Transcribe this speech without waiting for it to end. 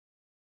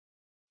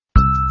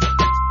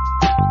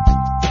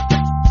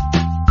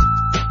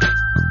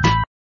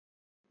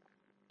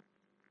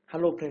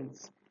Hello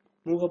friends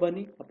मु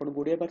भवानी आपण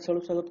गुड़िया पाठशाला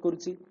स्वागत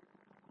करुच्ची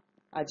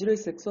आज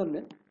सेक्शन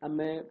में आम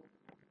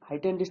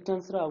हाइट एंड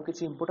डिस्टेंस आउ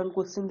किसी इंपोर्टेंट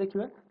क्वेश्चन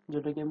देखा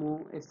जोटा कि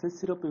मुझे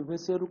एसएससी रो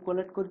प्रीवियस ईयर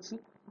कलेक्ट करछि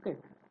ओके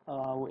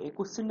ए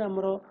क्वेश्चन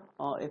हमर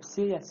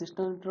एफसीआई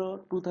असिस्टेंट रो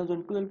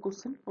 2012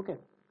 क्वेश्चन ओके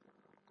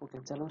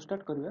ओके चलो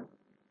स्टार्ट करबा।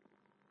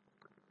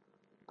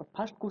 तो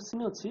फर्स्ट क्वेश्चन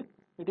अछि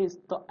it is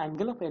the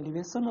angle of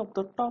elevation of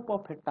the top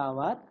of A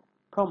tower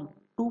from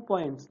 2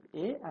 points A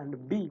and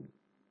B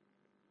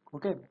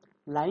okay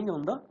lying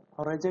on the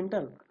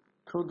horizontal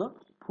through the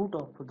foot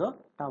of the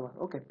tower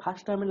okay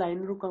first time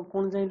line ru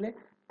कोन जाइले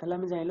तले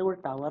हम जाइले वो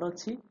tower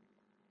अछि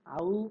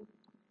आउ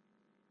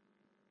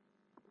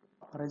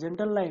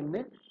horizontal line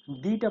ने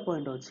दीटा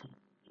point अछि।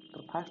 तो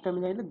फर्स्ट टाइम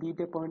जाइले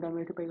दीटा पॉइंट हम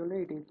एठी पाइ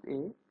गेले it is A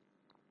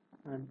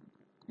and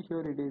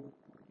here it is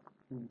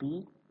B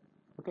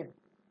okay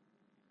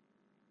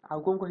आउ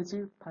कोन कहिछि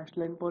फर्स्ट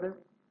लाइन पर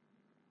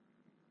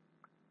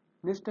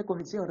next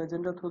कहिछि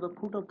horizontal through the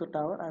foot of the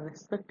tower are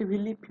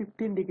respectively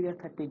 15 degree and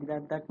 30 degree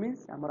that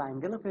means our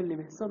angle of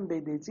elevation दे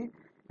देछि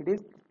it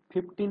is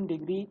 15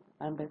 degree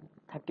and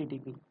 30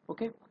 degree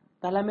okay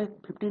ताले हमें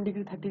 15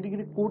 degree 30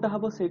 degree Kota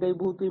हबो सेटा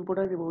बहुत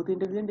important बहुत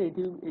intelligent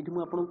एठी मु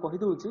आपन कहि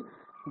दोछि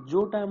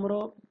जोटा हमरो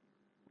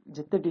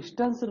जते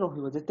डिस्टेंस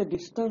रहइबो जते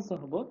डिस्टेंस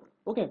हबो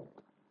ओके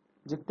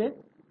जते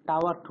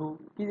टावर ठू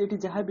कि एठी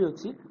जहा भी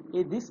अछि ए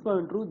दिस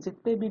पॉइंट रु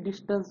जते भी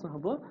डिस्टेंस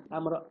हबो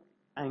हमरो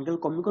एंगल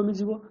कमी कमी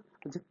जीवो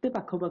जिते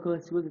पाख पाख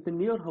आसो जिते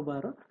नियर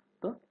हबार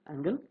तो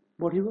एंगल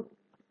बढ़िबो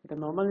एटा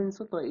नॉर्मल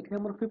जिंस। तो एठी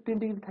हमर 15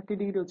 डिग्री 30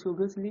 डिग्री अछि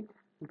ऑब्वियसली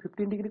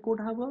 15 डिग्री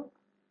कोठा हबो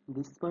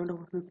this point of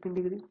 15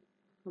 degree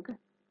okay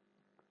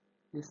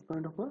this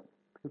point of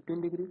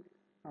 15 degree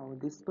और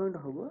दिस पॉइंट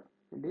हबो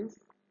it is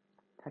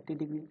 30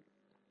 degree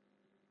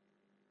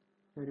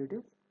here it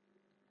is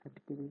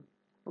 30 degree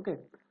okay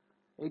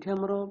एठी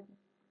हमर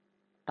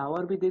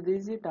टावर भी दे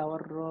देछि टावर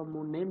रो मु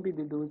नेम भी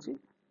दे दोछि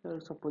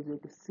suppose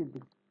it is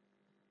CD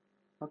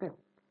okay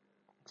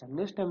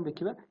next time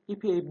देखिबा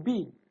if AB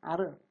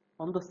are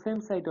on the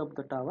same side of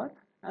the tower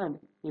and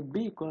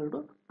AB equal to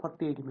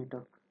 48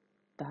 meter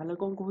ताहले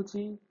कोन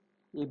कहूची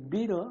AB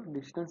रो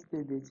distance दे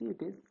देछि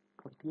it is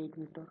 48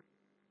 meter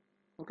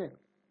okay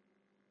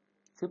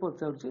से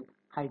पचाउची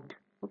height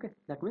okay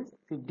that means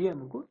CD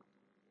हमको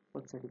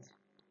पचारिछि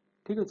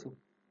ठीक अछि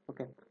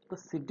okay तो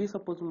CD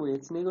suppose मु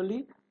h नै गली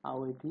आ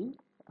एठी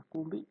को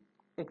भी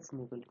x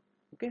नै गली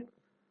okay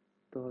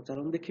तो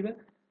चलो हम देखिबा।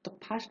 तो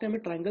फर्स्ट टाइम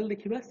ट्रायंगल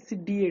देखिबा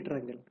CDA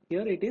triangle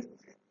here it is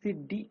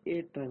CDA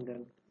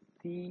triangle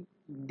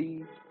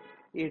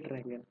CDA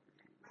triangle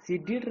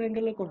CDA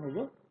triangle कोन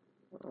होबो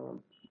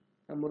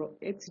हमरो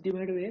h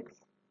divide by x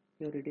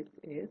here it is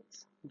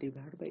h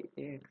divide by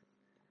x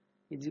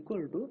is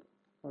equal to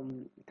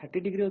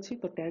 30 degree अछि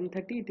तो tan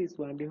 30 it is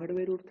 1 divide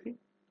by √3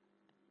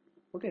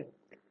 okay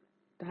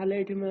ताहले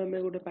एठी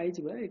में गोटे पाइ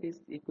जिबा it is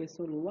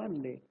equation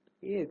 1 ले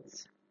h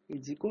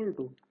is equal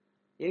to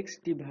x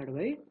divide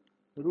by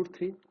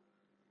 √3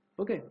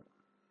 okay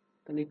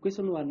तो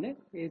equation 1 ने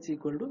h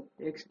equal to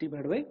x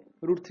divide by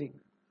 √3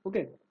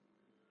 okay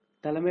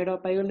ताले मेडा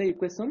पाइ गले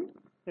equation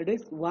it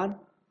is 1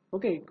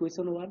 okay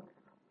equation 1।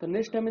 तो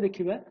नेक्स्ट टाइम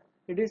देखिबा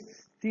it is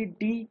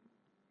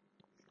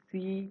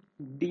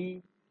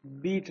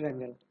CDB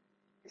triangle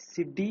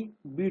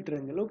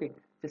okay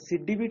तो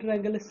CDB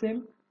triangle is same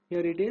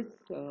here it is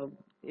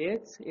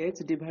h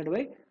divided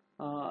by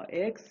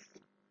x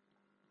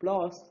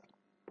plus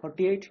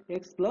 48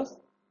 x plus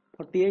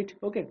 48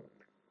 okay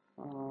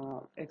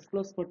x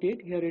plus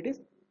 48 here it is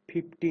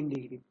 15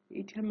 degree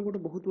एठी हम गोटे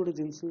बहुत बड़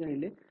जिंस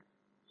जानिले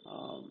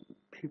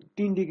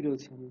 15 degree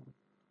अछि हम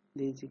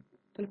देछि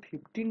त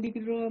 15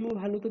 डिग्री रो हम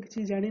भालो तो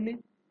किछि जानि नै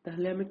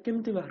ताहले हम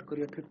केमति बाहर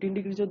करिया 15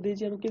 डिग्री जो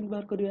देछि हम केमति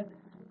बाहर करिया।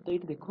 तो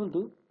एठी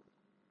देखंतु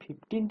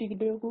 15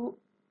 डिग्री को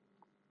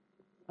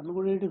हम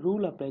गोटे एठी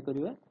रूल अप्लाई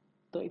करिया।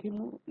 तो एठी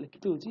मु लिखि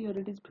दोछि हियर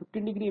इट इज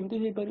 15 डिग्री एमति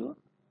हे परियो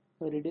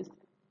here it is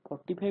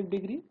 45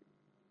 degree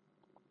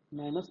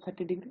minus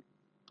 30 degree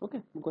okay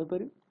मु कहि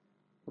परियो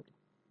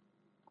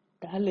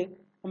ताहले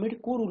हम एठी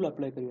को रूल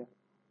अप्लाई करिया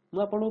मु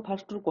आपन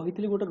फर्स्ट रू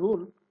कहितली गोटे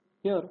rule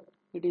here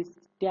it is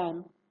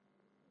tan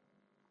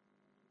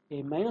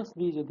a minus b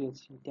जदि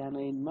अछि tan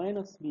a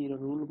minus b row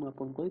rule मु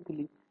आपन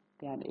कहितली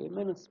tan a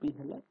minus b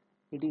हला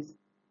it is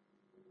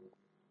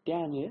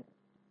tan a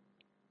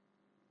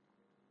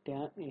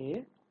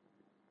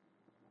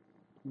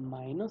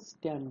minus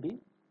tan b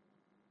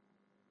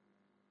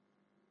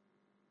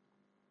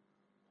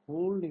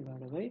whole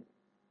divided by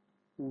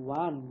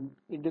 1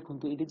 ये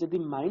देखंतु इति जदि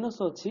माइनस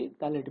अछि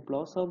ताले इति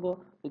प्लस होबो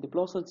यदि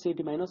प्लस अछि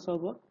इति माइनस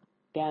होबो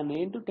tan a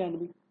into tan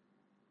b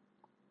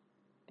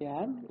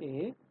tan a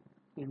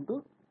into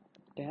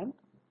tan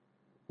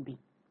b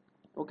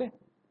okay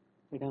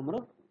एटा हमरो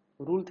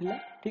रूल थिला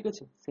ठीक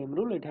अछि सेम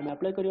रूल एटा हम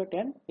अप्लाई करियो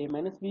tan a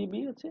minus b b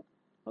अछि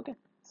ओके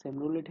सेम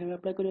रूल एटा हम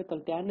अप्लाई करियो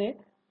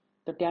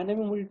तो tan a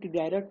में मु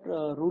डायरेक्ट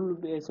रूल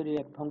सॉरी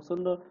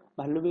फंक्शन रो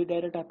वैल्यू भी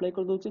डायरेक्ट अप्लाई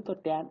कर दोछि। तो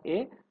tan a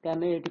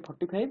eighty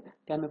 45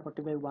 tan a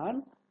 45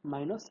 1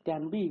 minus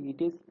tan b it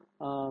is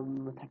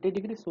 30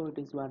 degree so it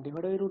is 1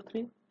 divided by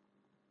 √3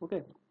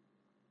 okay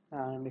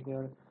and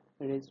here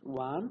it is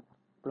 1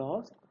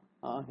 plus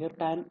here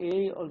tan A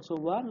also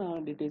 1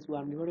 and it is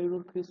 1 divided by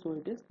root 3, so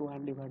it is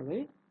 1 divided by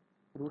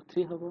root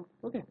 3 habo.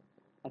 Okay,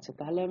 अच्छा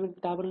ताहले हमें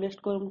तापर next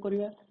कौन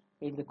करिया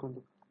ए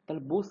देखंतु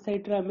ताहले both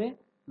side रे हमें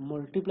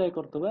multiply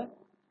करतबा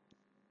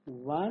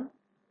 1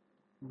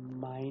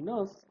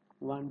 minus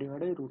 1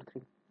 divided by root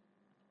 3.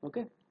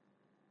 Okay,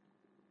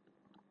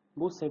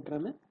 both side रे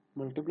हमें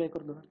मल्टीप्लाई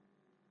कर दबा.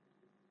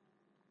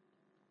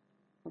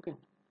 Okay,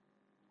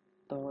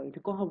 तो ये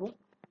कौन हम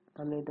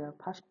ताले इटा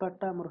फर्स्ट पार्ट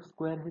टा हमर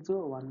स्क्वायर है जो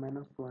 1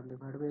 minus 1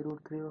 divided by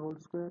root 3 whole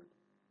square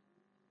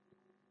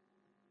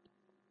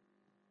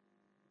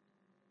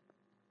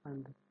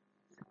and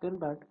second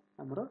part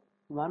हमर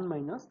 1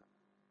 minus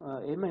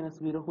a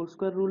minus b row whole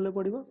square rule ले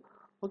पड़िबो.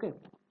 Okay,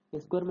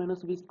 a square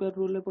minus b square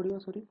rule ले पड़िबो.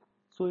 Sorry,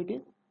 so it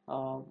is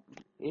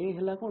a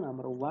हला कोन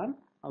हमर 1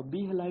 और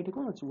b हला इटे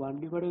कोन अछि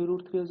 1 divided by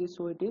root 3 अछि,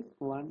 so it is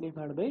 1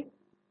 divided by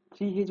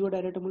 3 हे जो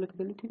डायरेक्ट हम लिख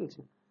देली. ठीक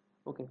अछि.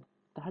 ओके,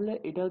 ताहले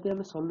एटा जदि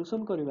हम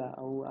सॉल्यूशन करबा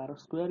आ आर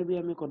स्क्वायर भी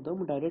हम कर दो,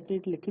 हम डायरेक्ट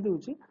इट लिखि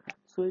दोछि.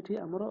 सो इठी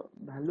हमर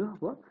वैल्यू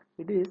हबो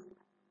it is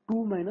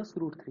 2 minus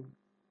root 3.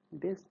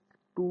 It is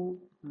 2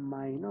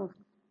 minus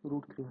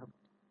root 3 हबो.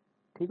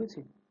 ठीक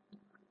अछि.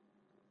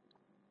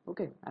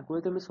 ओके, आको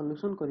जदि हम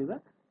सॉल्यूशन करबा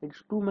इट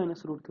इज 2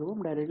 minus root 3 हबो.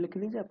 हम डायरेक्ट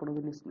लिखि जे आपण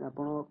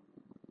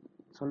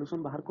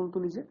सॉल्यूशन बाहर करतु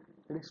निजे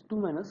इट इज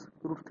 2 minus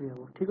root 3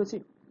 हबो. ठीक अछि.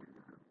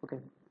 ओके,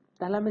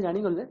 ताहले हम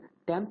जानि गले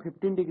tan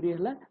 15 डिग्री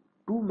हला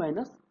 2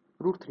 minus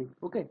root 3.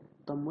 ओके,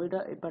 तो मैं इटा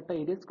ए पार्ट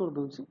इरेज कर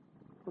दोछि.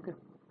 Okay,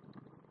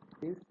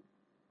 is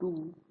 2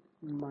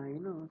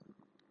 minus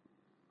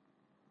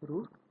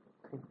root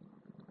 3.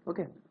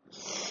 Okay,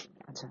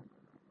 अच्छा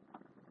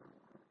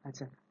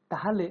अच्छा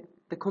ताहले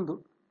देखंतु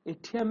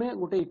एठी हमें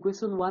गोटे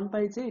equation 1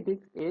 pi J it is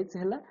h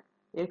हला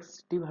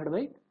x divided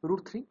by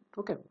root 3.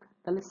 Okay,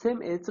 ताहले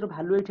सेम h रो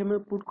वैल्यू एठी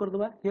हमें पुट कर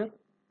दबा हियर.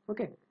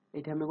 ओके,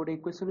 एठी हमें गोटे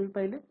इक्वेशन भी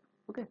पाइले.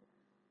 Okay,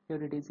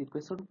 here it is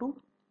equation 2.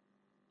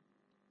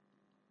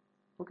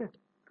 Okay,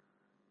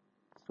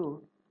 सो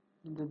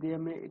जदि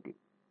हमें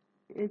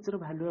h रो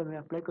वैल्यू हमें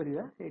अप्लाई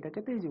करिया एटा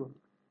केते हिजो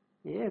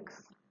x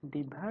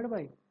divide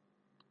by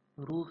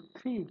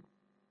root 3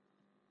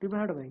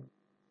 divide by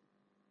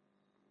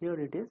here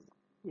it is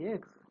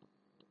x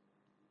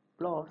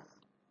plus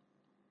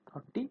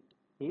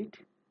 38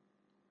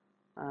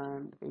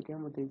 and एटा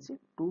हम देछि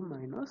 2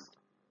 minus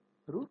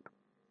root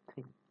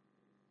 3.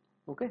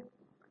 ओके,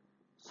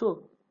 सो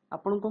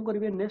आपण कोन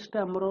करिवे नेक्स्ट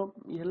हमरो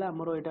इहला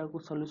हमरो एटा को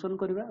सॉल्यूशन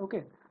करबा. ओके,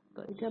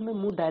 तो एटा हम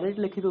मु डायरेक्ट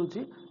लिखि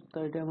दोछि.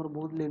 तो एटा हमरो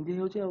बहुत लेंथी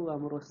होछि आ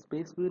हमरो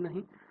स्पेस भी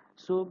नहीं.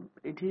 सो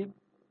एठी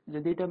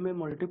जदि एटा हम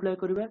मल्टीप्लाई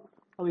करबा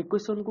और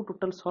इक्वेशन को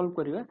टोटल सॉल्व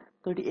करबा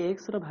तो एठी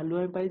x रो वैल्यू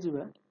हम पाइ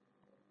जिबा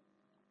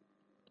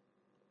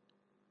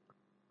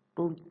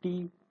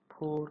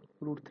 24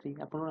 root 3.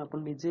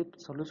 आपण निजे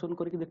सॉल्यूशन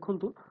करके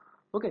देखंतु.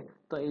 ओके,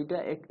 तो एटा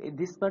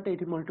दिस पार्ट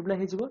एठी मल्टीप्लाई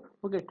हे जिवो.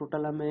 ओके,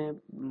 टोटल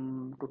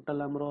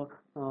हमरो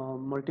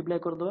मल्टीप्लाई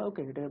कर दबा.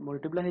 ओके, एटा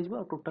मल्टीप्लाई हे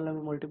जिवो टोटल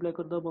हम मल्टीप्लाई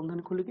कर दबा बंधन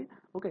खोली के.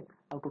 ओके,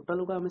 आ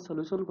टोटल को हम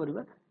सॉल्यूशन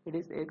करबा it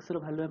is x row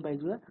value हम पाइ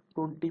जिवा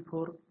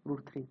 24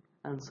 root 3.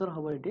 आंसर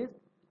हबो it is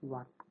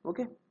 1.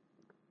 Okay,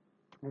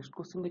 next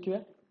question देखिबा.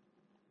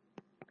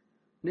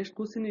 Next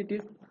question it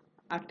is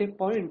at a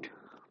point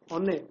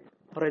on a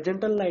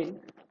horizontal line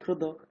through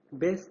the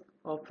base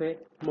of a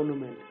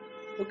monument.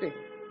 Okay,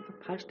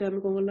 first time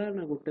को होला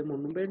ना गोटे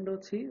monument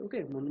अछि.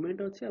 Okay,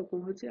 monument अछि आ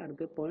कोन होछि at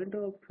the point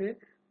of a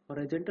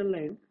horizontal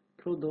line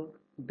through the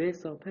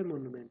base of a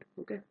monument.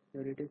 Okay,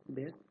 here it is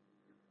base.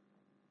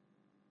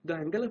 The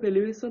angle of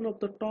elevation of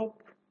the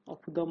top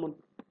of the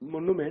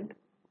monument,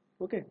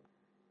 okay,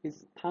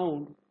 is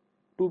found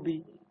to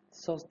be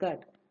such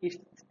that its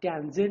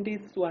tangent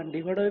is 1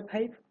 divided by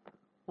 5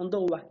 on the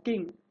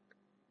walking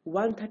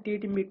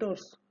 138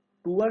 meters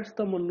towards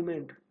the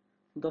monument.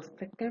 The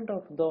second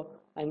of the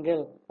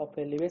angle of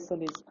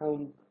elevation is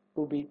found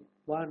to be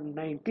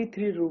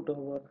 193 root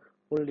over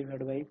whole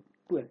divided by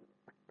 12.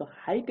 The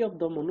height of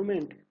the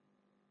monument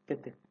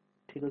केते.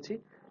 ठीक अछि,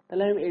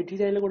 ताले हम एठी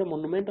जाइले गोटे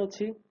monument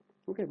अछि.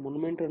 Okay,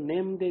 monument row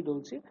name they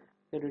दोछि.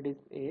 here it is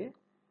A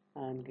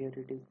and here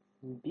it is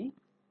B.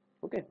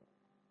 Okay,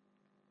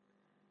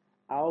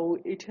 आउ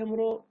एठी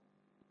हमरो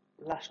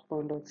लास्ट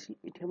पॉइंट अछि.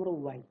 एठी हमरो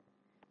Y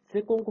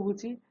से कोन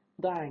कहूछि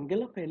the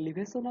angle of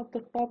elevation of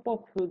the top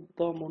of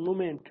the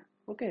monument.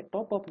 Okay,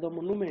 top of the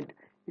monument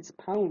is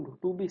found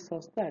to be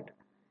such that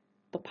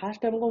the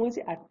first time कोन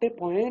होछि at a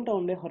point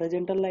on a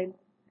horizontal line.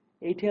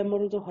 एठी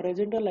हमरो जो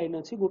horizontal line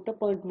अछि गोटे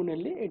point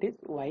मुनेली it is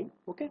Y.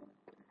 Okay,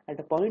 at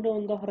a point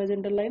on the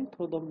horizontal line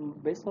through the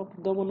base of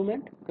the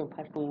monument.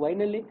 First Y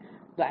Nelly.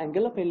 The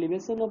angle of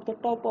elevation of the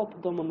top of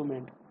the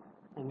monument.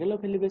 Angle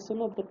of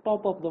elevation of the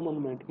top of the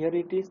monument. Here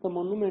it is the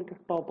monument,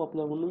 top of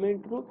the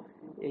monument ro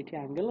एठी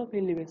angle of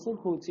elevation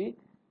होछि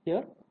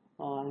here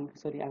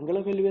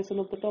angle of elevation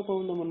of the top of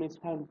the monument is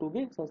found to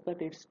be such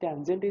that its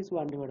tangent is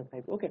 1 divided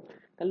by 5. Okay,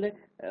 ताले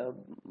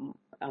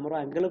हमरो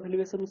angle of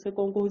elevation से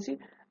कोन कहूछि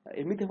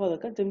एमिति हो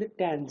दरकार Zeme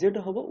tangent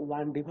हबो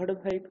 1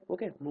 divided by 5.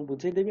 Okay, मु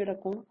बुझै देबी एटा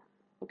कोन.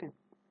 ओके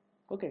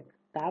ओके,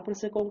 तापर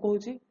से कोन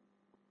कहूछि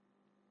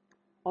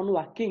on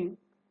walking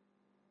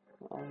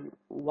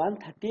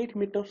 138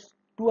 meters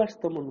towards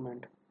the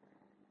monument.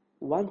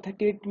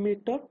 138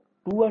 meter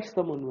towards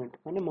the monument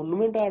माने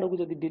monument आड़क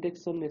जदि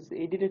direction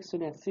A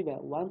direction आसीबा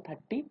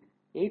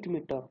 138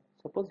 meter.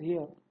 Suppose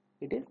here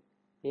it is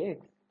x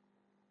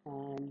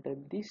and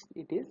this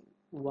it is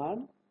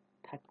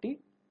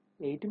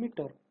 138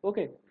 meter.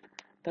 Okay,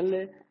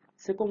 ताले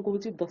से कौन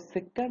कहूची the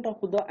second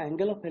of the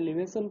angle of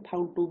elevation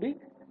found to be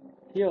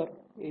here.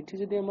 एठी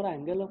जदि हमर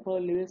angle of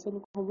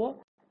elevation होबो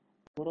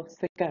मोर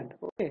second.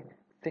 Okay,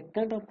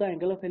 second of the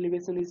angle of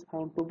elevation is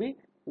found to be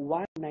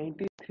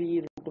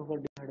 193 root over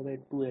divided by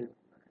 12.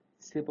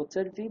 से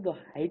पचारची the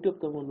height of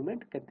the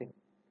monument केते.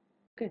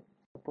 Okay,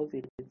 suppose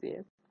it is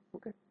s.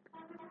 Okay,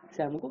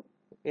 से हमको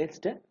s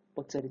टा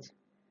पचारची.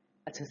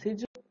 अच्छा से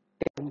जो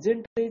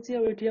tangent देछि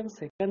और एठी हम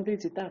second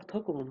देछि ता अर्थ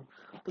कोन.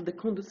 तो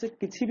देखो से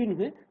किछि भी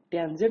नुहे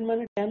tangent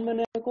माने tan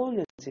माने कोन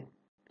जानि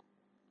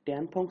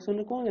tan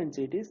function कोन जानि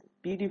it is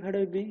p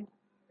divided by b.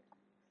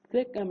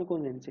 sec हम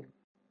कोन जानि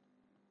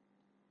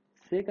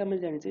sec हम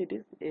जानि it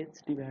is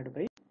h divided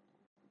by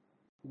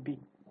b.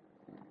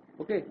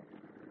 Okay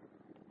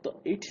तो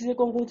एठी से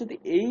कोन कहउछथि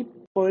एई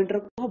पॉइंट रे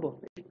कोन हबो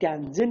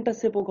tangent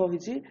से पो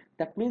कहिछि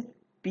that means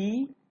p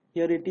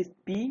here it is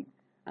p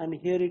and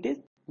here it is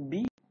b.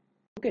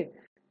 Okay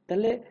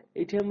तले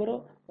एठी हमरो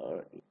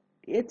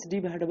h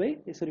divided by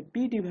sorry p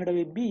divided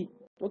by b.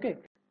 Okay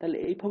तले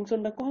एई फंक्शन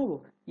ता कोन हबो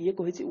ये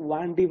कहिछि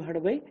 1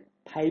 divided by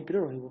 5 रे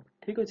रहइबो.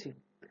 ठीक अछि.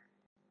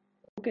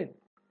 ओके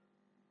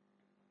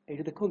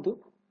एठी देखंतु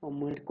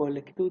हम एठी को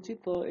लिखि दोछि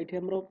तो एठी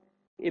हमरो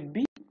ab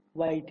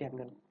right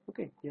angle.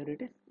 Okay, here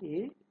it is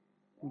a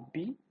b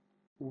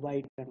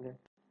right angle.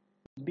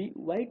 b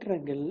right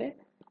triangle ले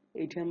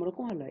एठी हमरो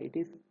को हला it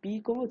is p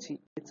को अछि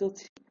h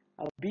अछि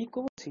आ b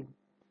को अछि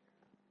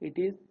it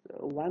is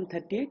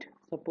 138.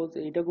 suppose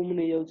एटा को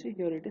मने जाउछि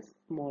here it is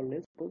small a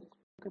suppose.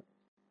 Okay,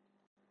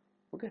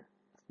 okay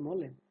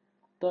small a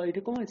तो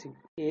एठी को अछि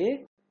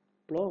a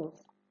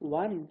plus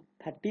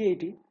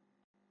 138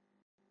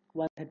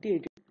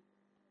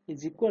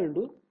 is equal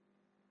to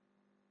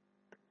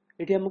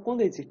एठी हम कोन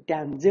देछि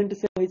tangent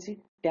से होइछि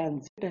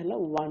tangent हला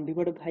 1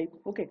 divided by 5.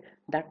 Okay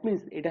that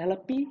means एटा हला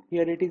p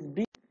here it is b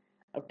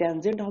और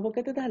tangent हबो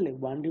केते ताले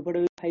 1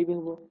 divided by 5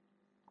 हबो.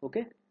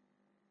 ओके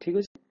ठीक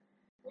अछि.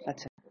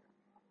 अच्छा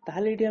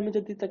ताले एठी हम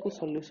जति ताको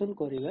सॉल्यूशन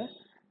करिवा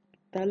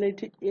ताले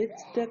एठी h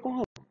ता कोन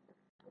हबो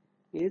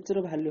h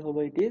रो वैल्यू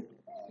हबो it is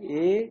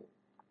a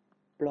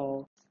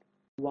plus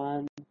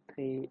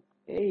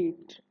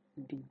 138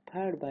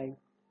 divided by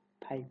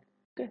 5.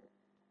 Okay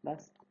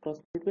बस क्रॉस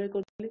मल्टीप्लाई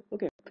कर दिली.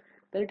 ओके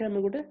ताले एठी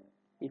हम गोटे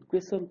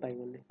इक्वेशन पाइ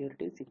गले here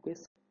it is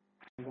equation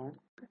 1.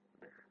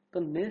 तो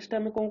नेक्स्ट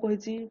हम कोन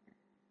कहिछि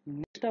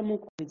नेक्स्ट हम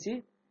कहिछि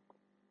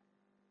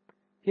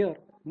here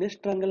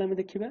नेक्स्ट ट्रायंगल हम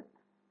देखिबा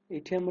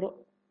एठी हमरो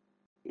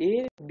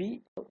a b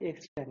x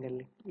triangle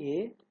a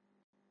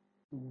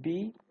b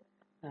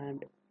and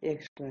x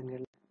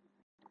triangle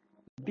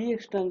bx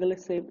triangle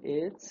same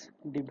h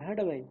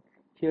divided by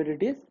here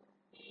it is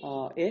a.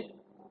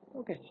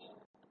 okay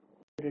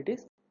here it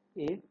is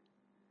a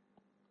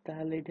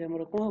ताले एठी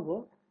हमरो कोन हबो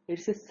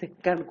एठी से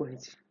सेकंड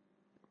कहिछि.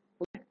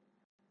 ओके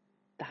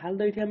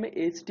ताले एठी हम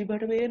h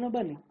divide by a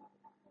नबानी.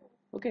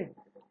 Okay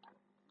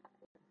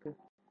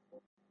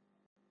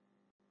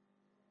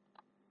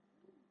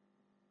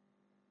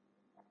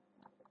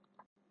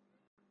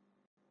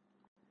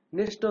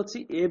next अछि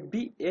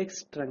abx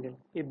ट्रायंगल.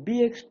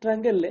 abx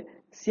ट्रायंगल ले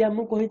से हम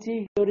कहिछि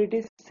here it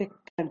is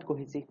सेकंड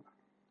कहिछि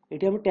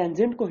एठी हम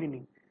tangent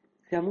कहिनी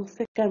से हम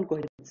सेकंड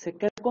कहिछि.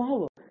 सेकंड को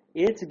हबो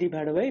h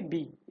divided by b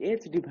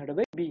h divided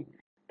by b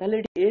ताले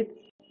एठी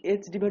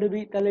h divided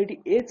by ताले एठी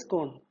h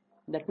cone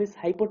that means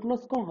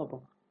hypotenuse कोन हबो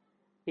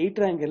एई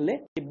ट्रायंगल ले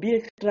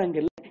abx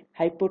ट्रायंगल ले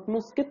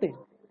hypotenuse केते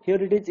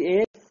here it is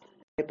x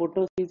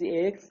hypotenuse is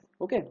x.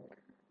 Okay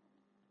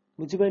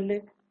बुझि पइले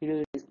here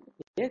it is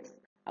x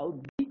uh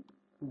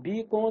b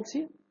कोन अछि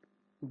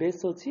बेस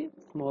अछि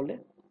स्मॉल a.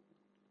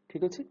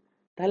 ठीक अछि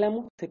ताले हम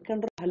second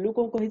row value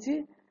cone कहिछि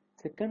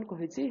second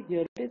कहिछि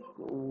here it is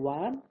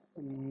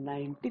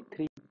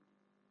 193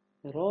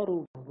 row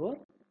root over.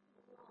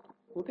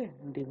 Okay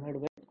divide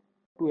by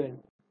 12.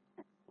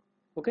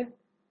 Okay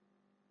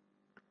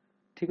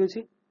ठीक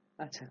अछि.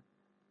 अच्छा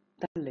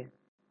ताले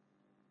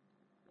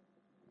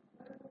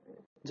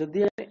जदि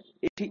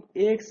एठी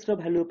x रो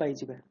वैल्यू पाइ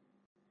जिबा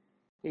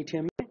एठी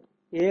हम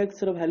x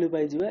रो वैल्यू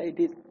पाइ जिबा it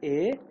is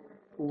a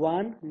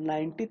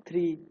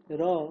 193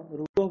 row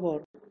root over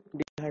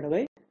divide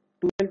by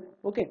 12.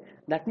 Okay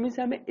that means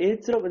हम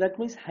h row that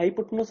means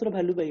hypotenuse row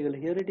value पाइ गेले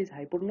हियर इट इज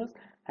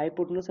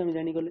हाइपोटेन्यूज हम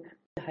जानि गेले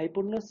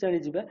हाइपोटेन्यूज जानि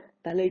जिबा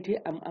ताले एठी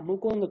हमको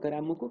कोन दरकार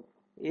हमको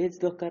h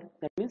दरकार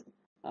दैट मींस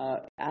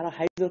आर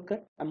हाइट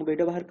दरकार हमको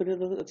एटा बाहर करे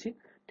अछि.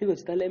 ठीक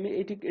अछि ताले हम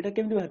एठी एटा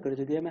केमति बाहर करे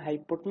जदि हम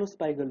हाइपोटेन्यूज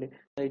पाइ गेले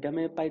त एटा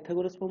हम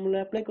पाइथागोरस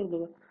फार्मूला अप्लाई कर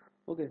देबा.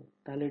 ओके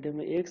ताले एटा हम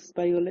x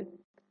पाइ गेले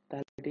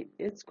ताले एठी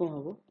h कोन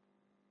हबो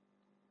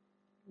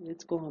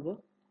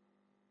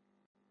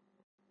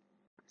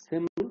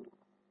सेम रूल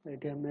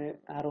एठी हम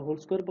आर होल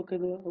स्क्वायर पके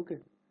देबा. Okay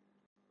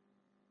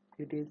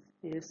it is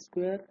a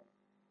square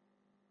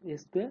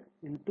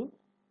into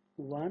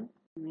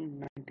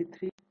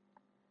 193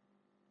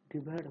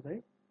 divided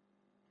by,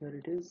 here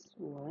it is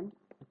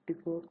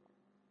 144,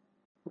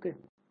 okay,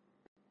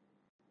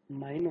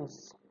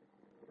 minus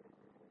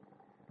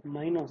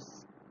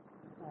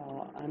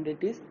and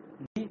it is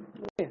b,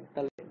 okay,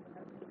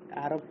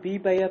 are p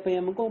पाइबा पे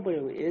हम कोन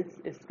पयो a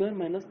square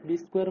minus b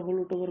square whole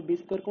over b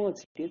square कोन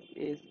अछि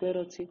a square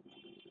अछि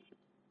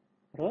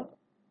र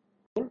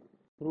whole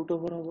root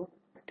over हो,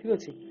 ठीक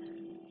अछि।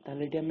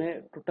 ताले एटी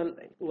हमें टोटल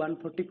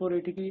 144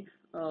 एटी की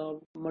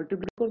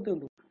मल्टीप्लाई कर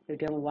दियंतु,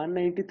 एटी हम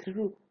 193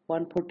 रु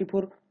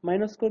 144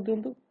 माइनस कर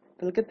दियंतु,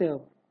 ताले केते हो,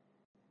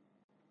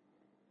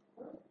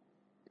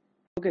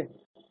 ओके।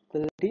 तो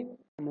एटी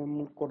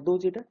हम कर दउ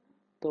जेटा,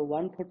 तो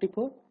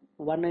 144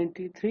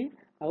 193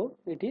 आउ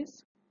इट इज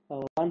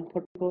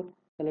 144,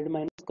 ताले एटी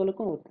माइनस करले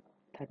कोन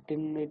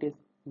 13, it is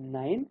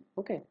 9,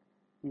 okay,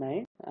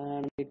 9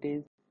 and it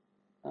is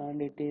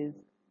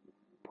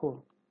 4,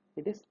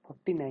 it is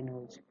 49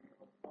 होଉଛି,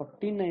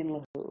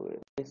 49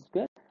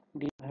 square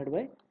divide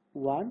by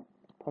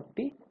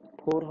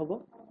 144 हबो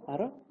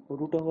आर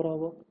रूट ओवर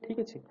हबो, ठीक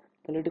अछि।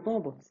 ताले एटी कोन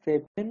हबो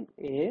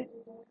 7a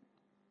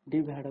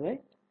डिवाइड बाय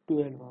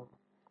 12 हबो,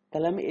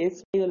 ताले हम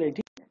h पे गेले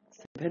eighty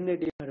 7a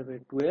divide by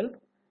 12,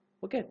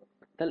 okay.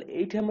 ताले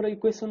एटी हमर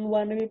इक्वेशन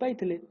 1 में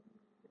पाइथिले,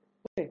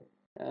 ओके,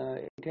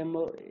 एटी हम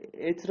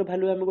h रो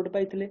वैल्यू हम गोटे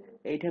पाइथिले,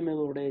 एटी हम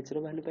गोटे h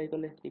रो वैल्यू पाइ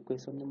गले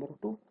इक्वेशन नंबर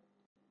 2।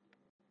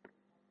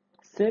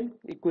 सेम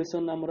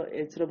इक्वेशन हमर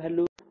h रो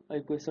वैल्यू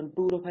इक्वेशन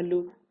 2 रो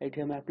वैल्यू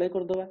एठी हम अप्लाई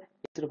कर दबा,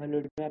 h रो वैल्यू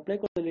एठी अप्लाई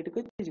कर देले एठी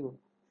कत जिवो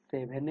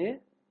 7a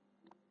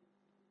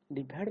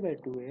divide by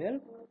 12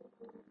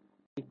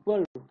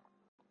 equal to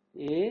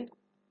a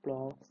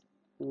plus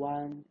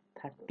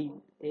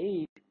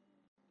 138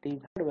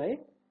 divide by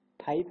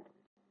 5,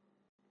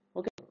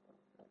 okay.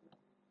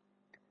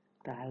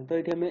 ताल तो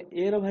एठी हम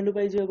a रो वैल्यू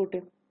पाइ जिवो गोटे,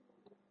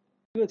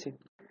 ठीक अछि।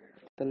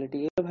 ताले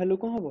एठी a रो वैल्यू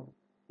कोन हबो,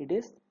 it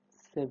is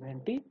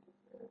 72,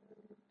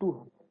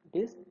 it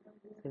is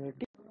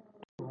 72,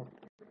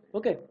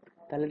 okay.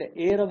 ताले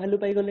ए रो वैल्यू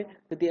पाइ गले,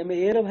 यदि हम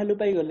ए रो वैल्यू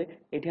पाइ गले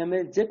एठी हम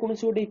जे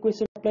कोनसी गोटे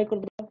इक्वेशन अप्लाई कर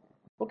दबा,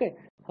 ओके।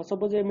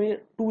 सपोज हम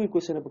 2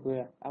 इक्वेशन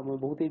पकेबा, हम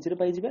बहुत इजी रे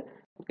पाइ जिबा,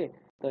 ओके।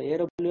 तो ए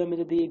रो वैल्यू हम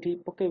यदि एठी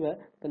पकेबा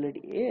ताले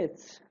एठी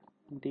h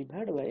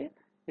divide by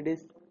it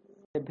is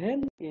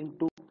 7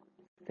 into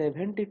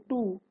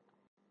 72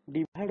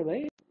 divided by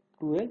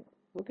 12,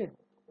 okay,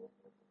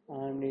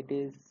 and it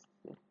is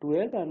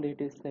 12 and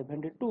it is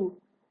 72,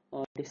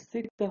 it is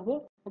 6 हबो,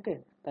 okay।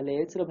 ताले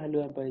h रो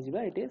वैल्यू हम पाइ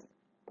जिबा, it is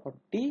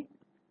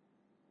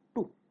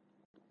 42,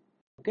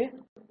 okay,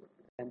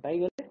 हम पाइ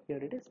गले,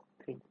 here it is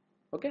 3,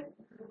 okay।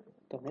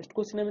 तो नेक्स्ट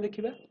क्वेश्चन हम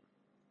देखिबा,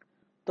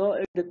 तो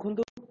ए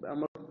देखंतु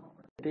हमर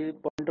एटी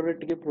पॉइंटर रे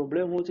टिके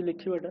प्रॉब्लम होछि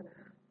लिखिबाटा,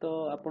 तो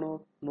आपण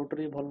नोट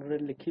रे भल रे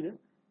लिखिबे,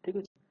 ठीक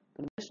अछि।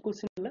 तो नेक्स्ट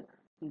क्वेश्चन हला,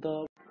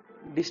 the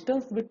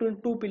distance between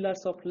two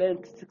pillars of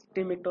length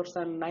 60 meters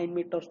and 9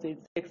 meters is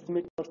x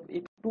meters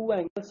if two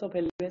angles of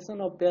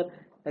elevation of their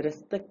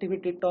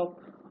respectivity top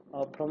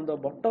from the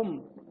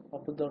bottom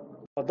of the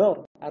other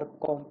are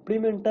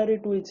complementary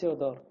to each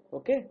other,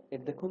 okay।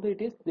 it देखो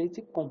it is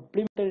देछि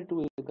complementary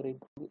to each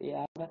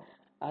other,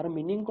 are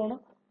meaning कोन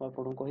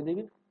आपण कहि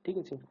देबी, ठीक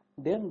अछि।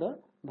 then the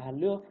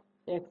value of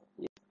x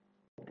is,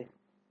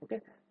 okay।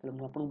 तो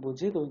हम आपण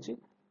बुझे दोछि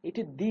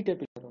एठी दीटा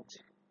पिलर अछि,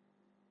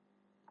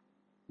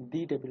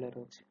 दीटा पिलर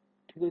अछि,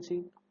 ठीक अछि।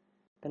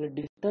 ताले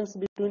distance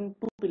between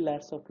two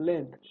pillars of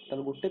length,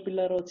 ताले गोटे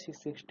पिलर अछि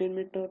 16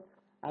 मीटर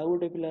आ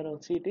गोटे पिलर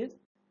अछि इट इज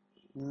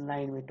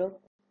 9 मीटर,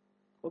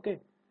 ओके।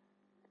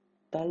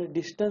 ताले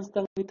डिस्टेंस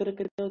ताल भीतर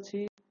केते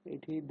अछि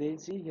एठी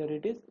देछि, here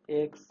it is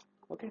x,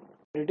 okay,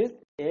 it is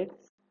x,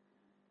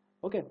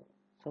 okay.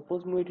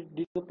 Suppose मु एठी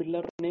दीटा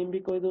पिलर नेम भी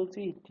कहि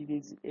दोछि, it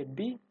is ab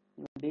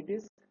and it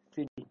is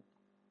cd,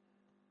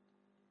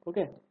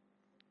 okay.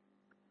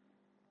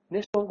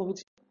 Next cone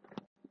कहूछि,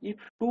 if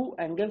two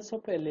angles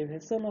of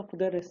elevation of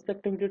the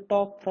respective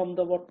top from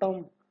the bottom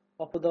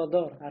of the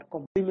other are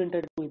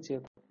complementary to each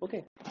other, okay।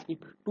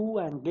 if two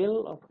angle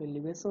of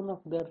elevation of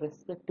the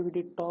respective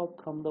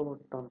top from the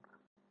bottom,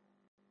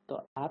 so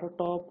r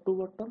top to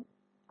bottom,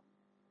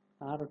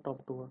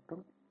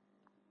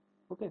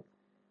 okay,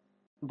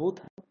 both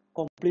are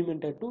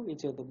complementary to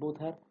each other,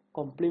 both are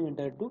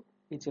complementary to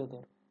each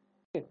other,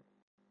 okay।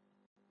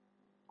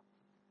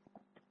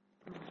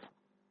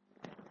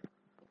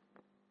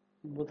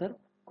 both are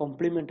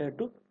complementary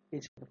to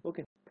each other,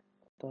 okay।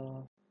 तो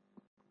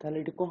ताले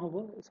eighty कोन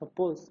हबो,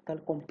 suppose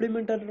ताले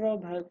complementary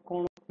रो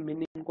कोन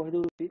meaning कहि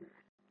दोछि,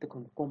 देखो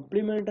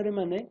complementary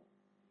माने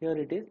here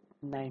it is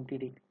 90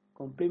 degree,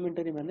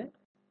 complementary माने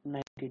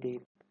 90 degree,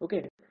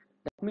 okay.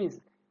 That means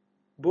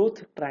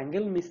both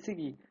triangle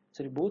मिसिकी,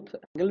 sorry both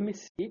angle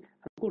मिसिकी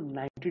हमको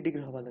 90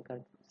 degree हबा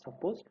दरकार।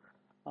 सपोज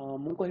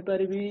मु कहि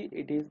परिबी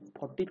it is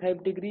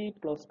 45 degree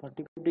plus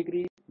 45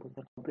 degree, both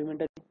are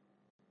complementary,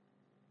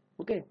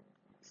 okay.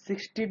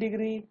 60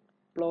 degree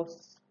plus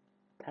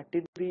 30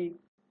 degree,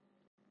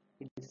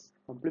 it is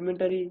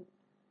complementary.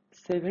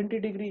 70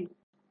 degree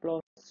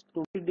plus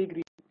 20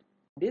 degree,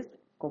 it is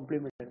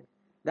complementary.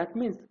 That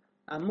means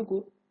हमको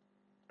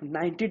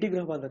 90 degree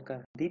हवा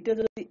दरकार दीटा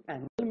जदि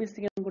angle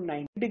missing हमको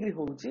 90 डिग्री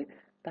होउची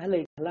ताहले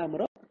एला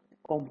हमरो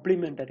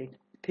कॉम्प्लीमेंटरी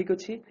ठीक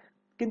अछि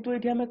किंतु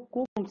एठी हमें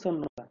को फंक्शन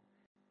नबा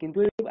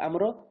किंतु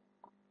हमरो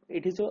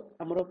एठी जो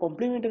हमरो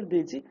कॉम्प्लीमेंटरी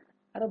देछि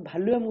आरो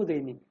वैल्यू हमको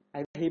देनी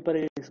आइ हे पर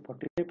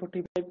 45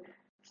 45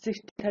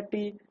 60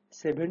 30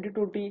 70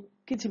 20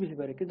 किछि भी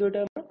पारे किंतु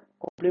एटा हमरो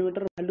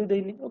कॉम्प्लीमेंटरी वैल्यू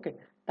देनी ओके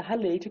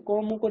ताहले एठी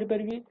को मु करि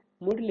परबी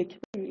मोडी लिखि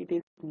परबी it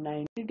is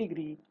 90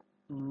 degree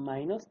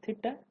minus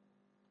theta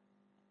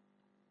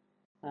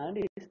and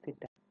it is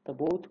theta तो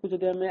बोथ को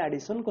जदि हमें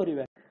एडिशन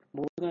करिबा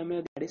बोथ को हमें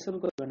एडिशन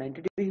करबा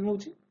 90 डिग्री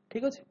होउची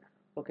ठीक अछि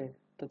ओके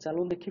तो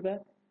चलो देखिबा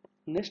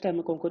नेक्स्ट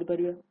हमें कोन करि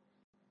परिबा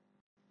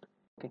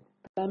ओके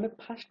तो हमें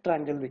फर्स्ट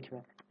ट्रायंगल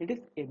देखिबा it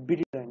is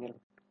ABD triangle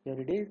here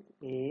it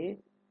is A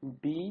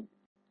B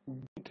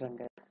D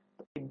triangle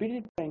तो एबीडी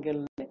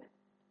ट्रायंगल ले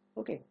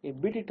ओके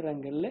एबीडी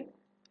ट्रायंगल ले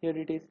here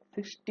it is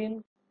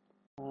 16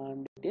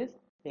 and it is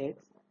x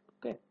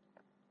okay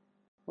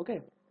okay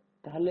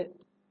ताहले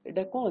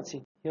एटा कोन अछि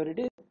here it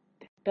is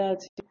theta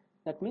अछि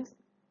that means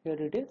here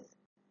it is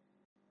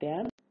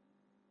tan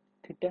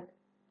theta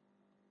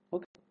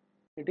okay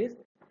it is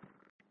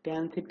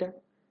tan theta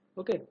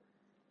okay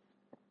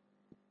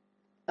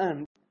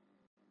and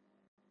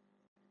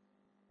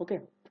okay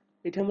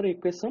it हमर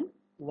equation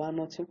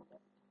 1 अछि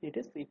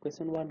it is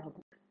equation 1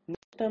 हबो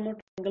next हमर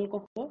triangle को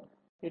हो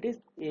it is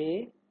a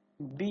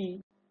b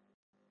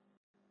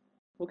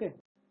okay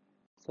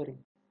sorry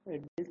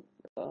it is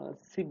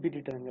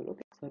cbd triangle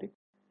okay sorry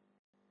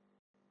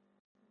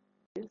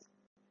it is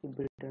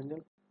cbd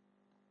triangle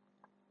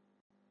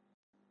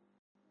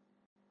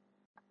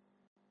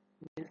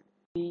it is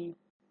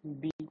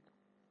cbd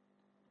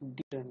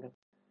triangle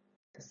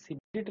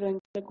cbd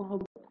triangle को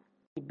हम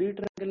cbd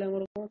triangle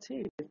हमर को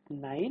अछि it is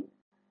 9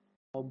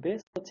 और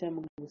बेस अछि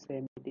हमर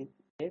same it is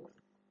x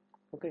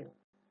okay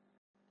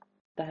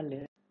ताहले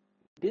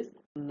it is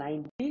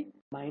 90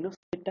 minus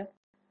theta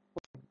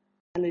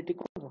ताहले इटी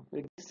को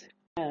it is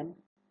tan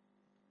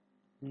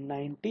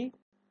 90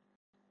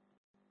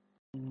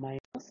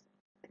 minus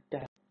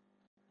theta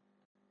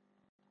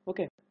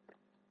okay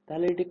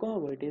ताहले इटी को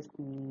it is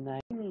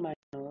 9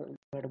 minus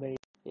divided by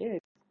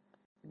x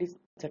it is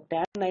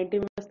tan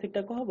 90 minus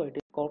theta को it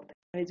is cot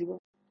theta है जीवो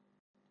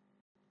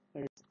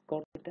it is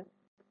cot theta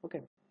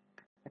okay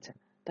अच्छा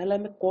ताहले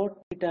हमें cot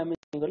theta में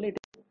गले it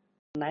is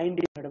 9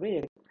 divided by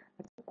x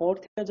अच्छा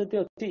cot theta जति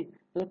अछि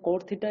तो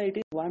cot theta it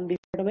is 1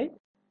 divided by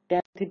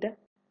tan theta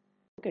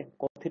okay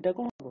cot theta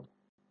को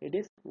it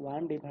is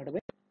 1 divided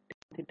by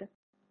tan theta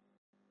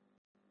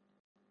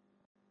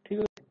ठीक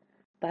है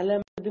ताहले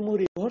हम यदि मु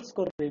रिवर्स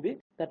कर देबी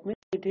that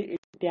means it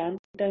tan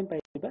theta में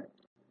पाइबा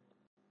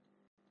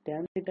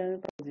tan theta में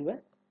पाइबा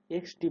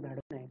x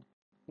divided by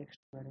 9 x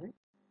divided by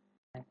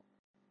 9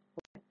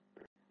 okay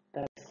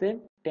तार सेम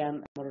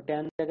tan हमर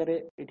tan जगह रे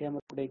इठी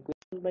हमर पुरा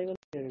equation pi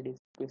Gayle it is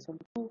equation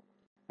 2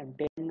 and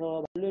tan row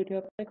value इठी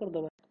apply कर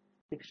दबा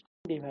 16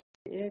 divided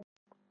by x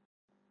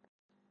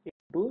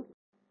into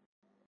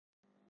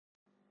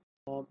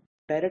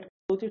direct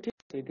होची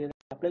ठीक इठी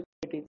apply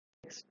it is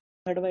x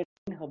divided by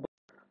 9 हबो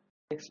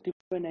x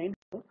divided by 9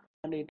 हबो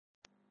and it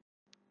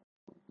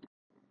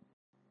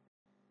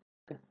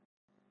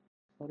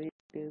sorry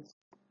it is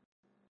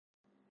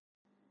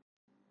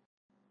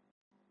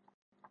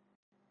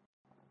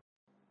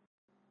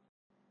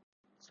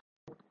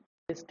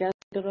scan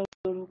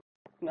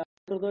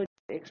कर दो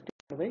x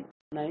divided by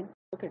 9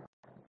 okay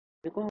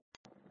देखो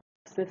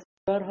से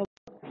स्क्वायर हो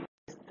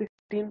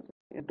 16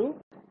 into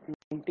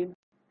 19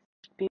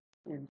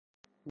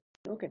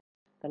 16 ओके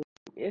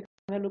ताले x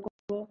वैल्यू को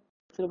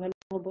x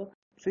वैल्यू हो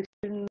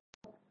 16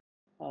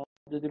 और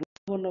जदि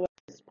रूट बनबा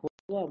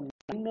 4 और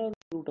 9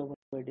 रूट ओवर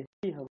बाय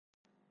डी हो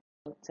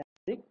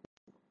 4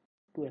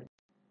 12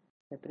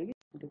 4 की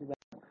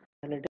डिवाइड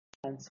ताले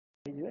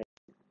आंसर हो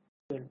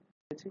 12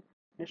 अछि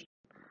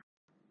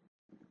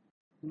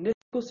next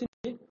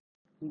question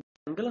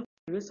angle of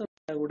elevation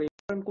good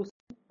important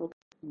question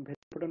okay very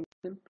important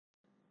question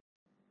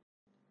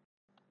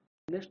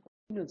next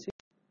question अछि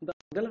the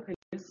angle of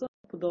elevation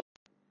to the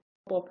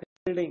top of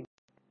a building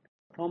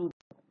from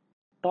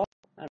top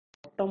and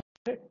bottom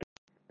of it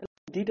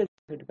details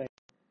certified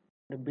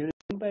the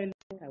building by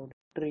I would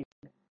tree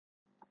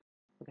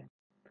okay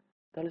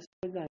ताले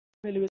से the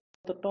elevation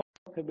of the top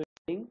of a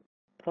building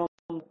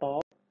from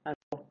top and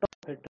bottom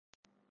of it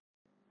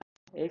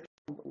x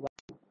and y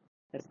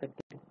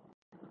respectively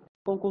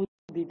को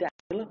दीटा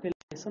angle of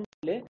elevation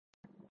ले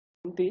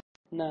दी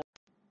ना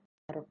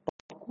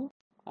top को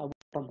और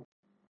bottom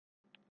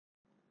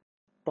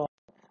top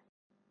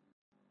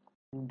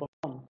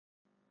bottom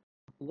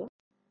लो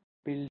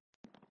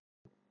building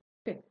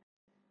okay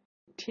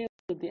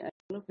ठीक दी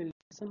angle of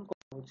elevation को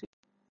होची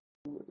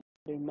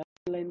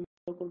इमेज लाइन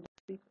में को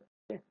दी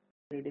ओके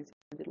रेडियस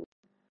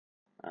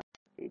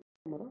इट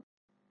हमरो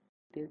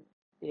it is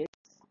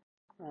x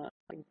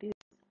it is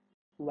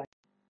y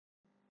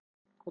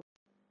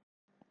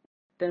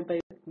then by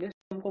next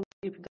हमको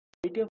if the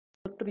height of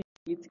the tree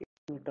is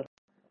 8 meter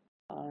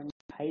and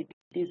height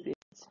it is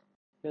h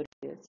here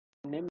is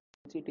name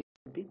it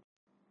is b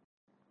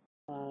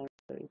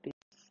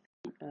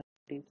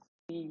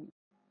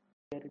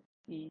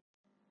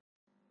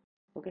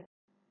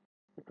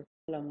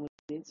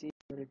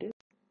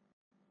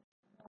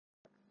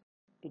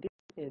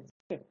edge.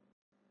 Okay,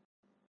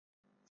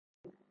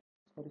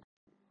 sorry,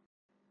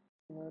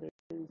 where it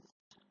is.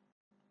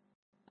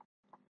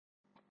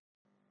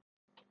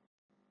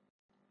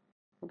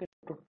 Okay,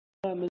 total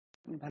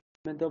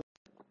value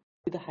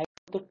with the height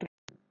of the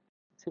tree.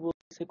 Suppose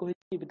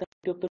with the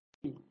height of the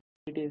tree,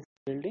 it is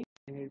building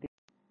and it is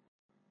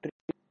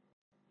tree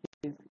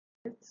is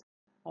its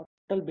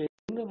total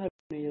building of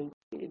value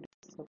it is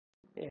small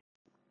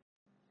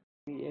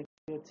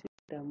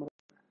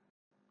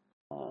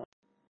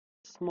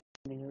small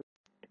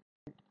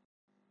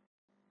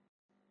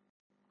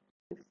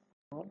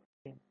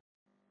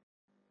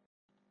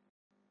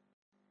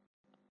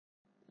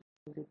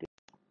it is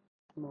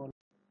small.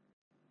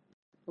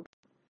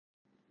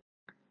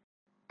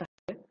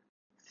 Okay,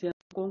 so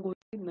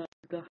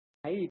the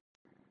height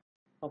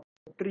of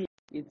the tree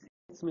is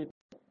 6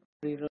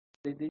 meters.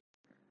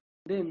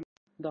 Then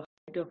the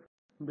height of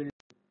building.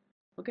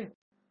 Okay,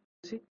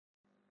 see,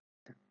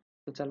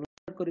 तो चलो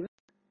start करिवे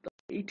तो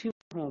एठी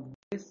हां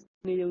base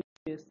ने जाउ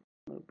base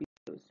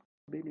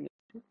बे ने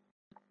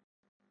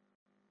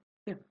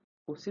okay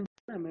question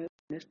हमें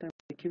नेक्स्ट टाइम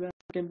देखिबा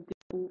केमती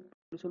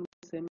solution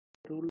same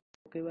rule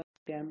ओकेबा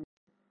tan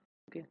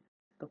okay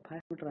तो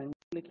first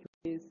triangle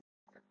लिखिबे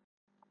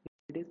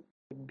it is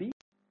B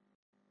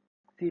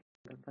C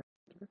triangle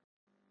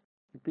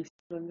B C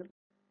triangle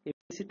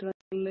ABC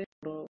triangle ले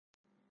रो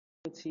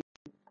अछि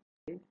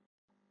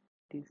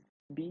this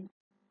B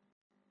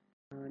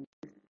and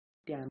this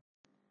tan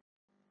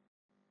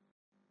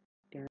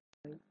tan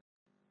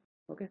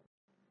okay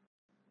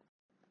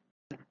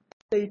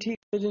तो एठी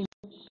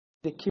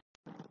देखि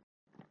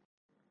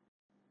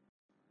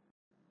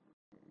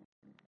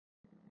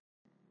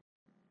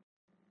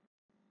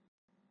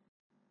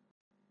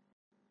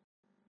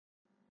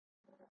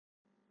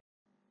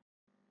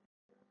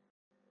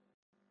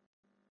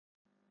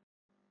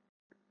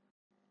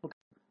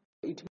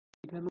एठी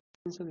एठी हम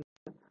आंसर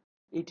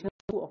एठी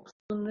हम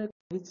ऑप्शन रे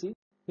कहिछि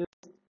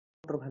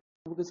ऑर्डर वैल्यू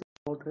हमको किसी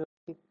ऑर्डर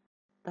रे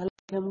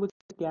ताले हमको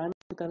tan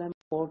ताले हम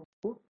कोड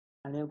को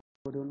आने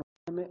पड़ो न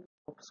हमें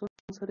ऑप्शन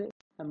आंसर रे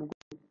हमको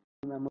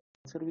हम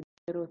आंसर भी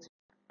दे रहो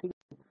ठीक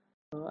है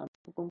तो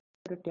हमको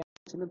कंप्यूटर tan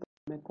छै न तो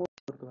हमें कोड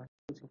कर दो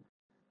ठीक है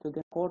तो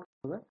दे कोड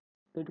होगा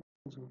तो एठी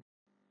जो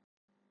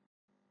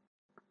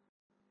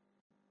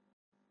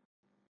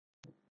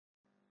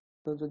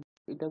तो जो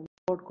এটা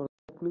কোড করো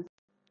দ্যাট মিন্স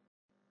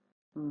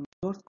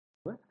রিভার্স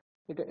করবে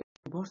এটা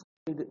রিভার্স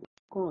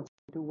কোন আছে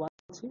এটা 1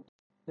 আছে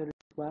এর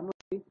 1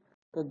 আছে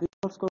তো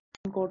রিভার্স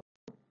কোড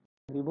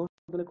রিভার্স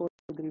বলে কোড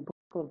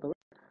রিভার্স করতে হবে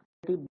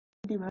এটি b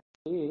ডিভাইড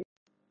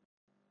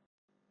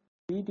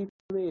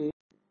a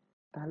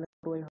তাহলে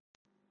y হবে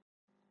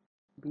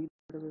b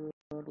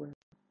ডট y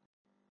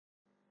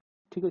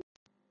ঠিক আছে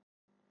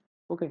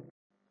ওকে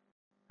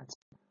আচ্ছা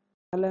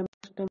তাহলে আমি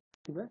নেক্সট টাইম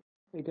দিবা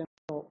এটা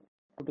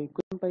ওটা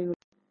ইকুয়েশন পাই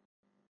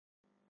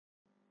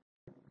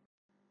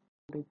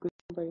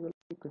গেল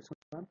ইকুয়েশন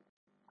 1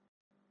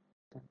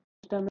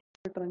 নেক্সট টাইম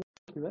ট্রায়াঙ্গেল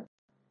দিবা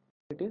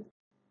it is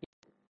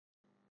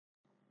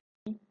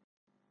e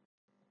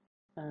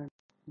and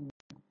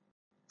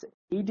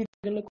e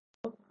triangle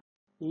को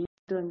e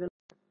triangle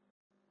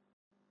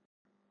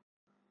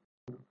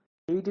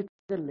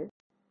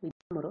e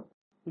हमर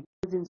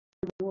इक्वेशन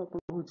मु अपन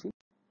होची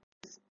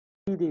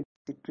e दे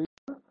ट्री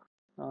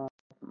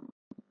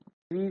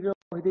ट्री रो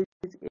होदे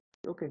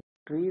ओके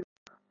ट्री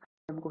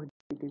हमको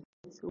होदे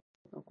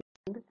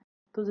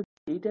तो जो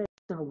एटा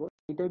हबो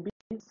एटा भी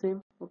same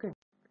okay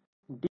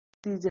D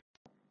is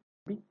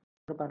B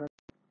पर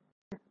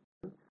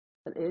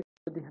ए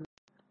यदि हम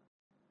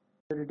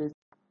इट इज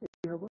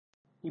ए हबो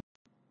ई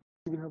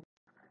भी हबो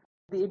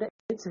एटा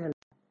एच है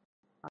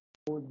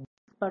और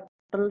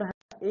पार्टल है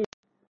ए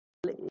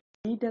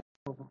एटा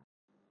हबो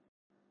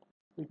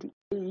एटी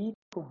ए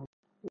को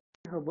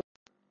हबो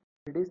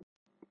it is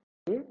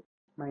a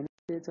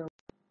minus H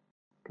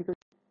ठीक है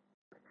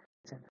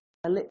अच्छा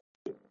তাহলে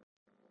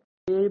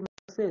a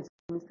minus h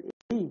means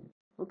a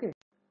okay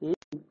a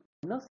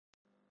minus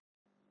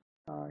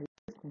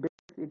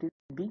it is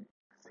b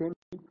same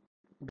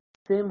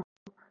same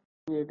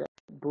এটা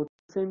both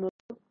same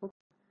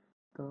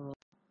তো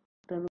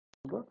এটা আমি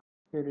বলবো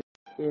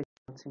a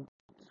আছে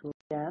so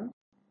tan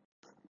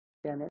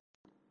x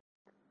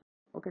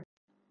okay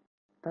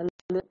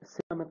তাহলে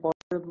সে আমি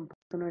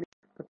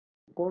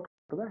কোড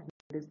করবা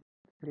it is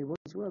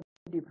reverse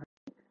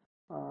divide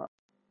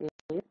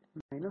a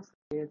minus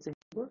h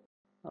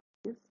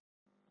is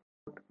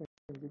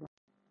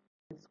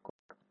is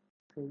called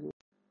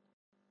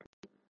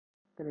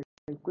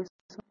equation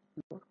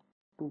number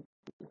 2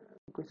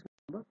 equation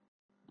number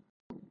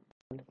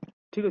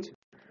ঠিক আছে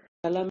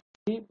তাহলে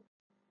আমি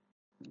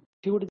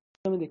ঠিক ওটা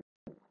আমি দেখি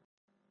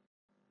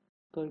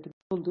তো এটা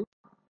বন্ধু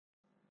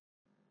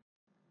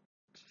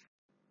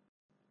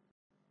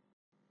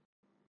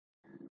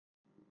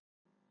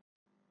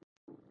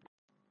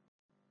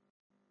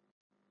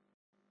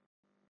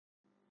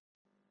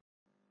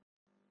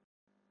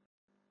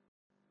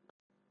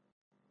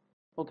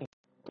ओके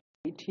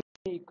ଏଠି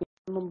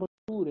equation number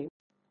 2 ରେ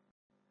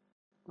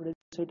ଗୋଟେ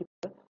ସେଠି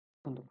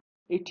ବନ୍ଧୁ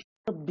ଏଠି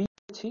b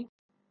ଅଛି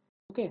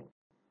ओके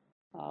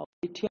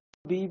इठी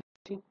बी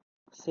अछि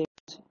से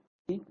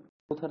B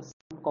both are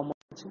same common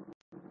ଅଛି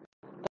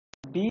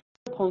बी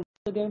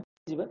फंक्शन जदि हम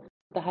जिबा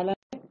ताहाला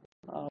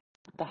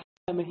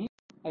ताहाला ही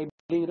आई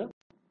बिल्डिंग रो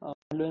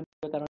वैल्यू हम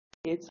कारण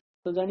h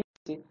तो जानि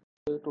छै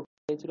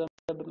टोटल h रो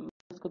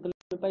माइनस कर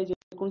देले पाइ जे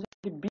कोन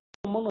से बी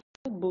कॉमन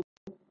अछि both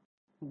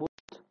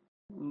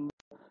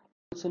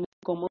फंक्शन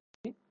कॉमन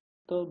अछि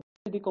तो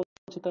यदि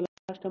कॉमन अछि त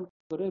लास्ट हम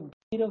करे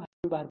बी रो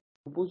वैल्यू बाहर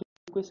both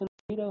equation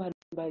B row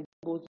value by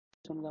both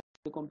equation का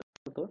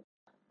कंपेयर करतो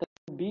त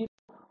बी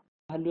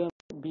वैल्यू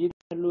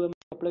हम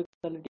अप्लाई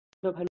करले डी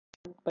रो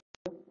वैल्यू पाइ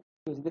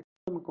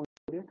देखो हम कोन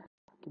करे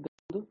कि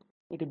देखो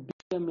इट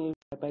बी में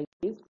by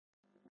this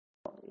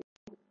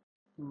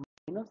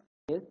minus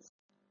h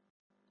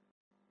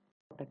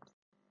x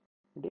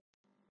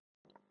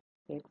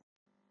x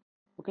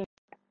okay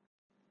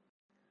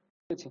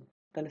अछि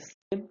ताले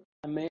सेम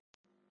हमें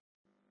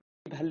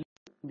वैल्यू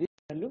दिस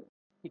वैल्यू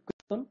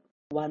इक्वेशन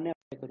 1 में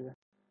अप्लाई करबा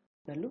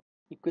वैल्यू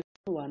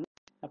इक्वेशन 1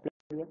 अप्लाई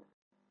करबा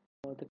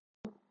तो देखो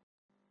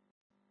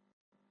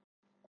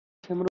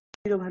हम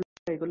रो वैल्यू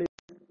अप्लाई करले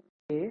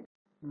a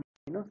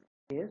minus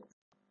s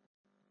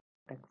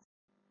x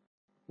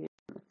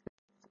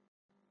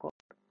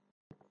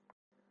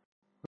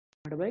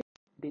divided by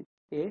this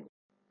a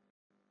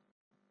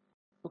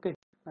okay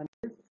and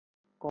this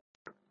cos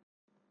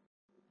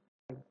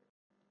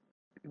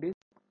this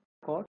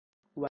cos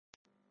y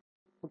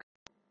okay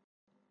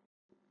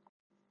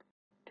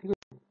ठीक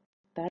है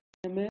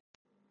तार में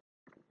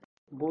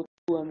both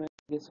को हमें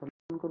ये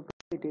सॉल्यूशन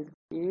करते it is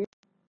a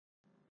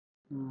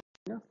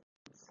minus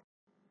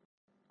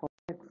cos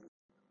x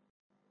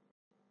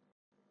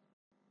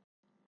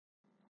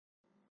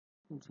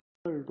is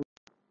equal to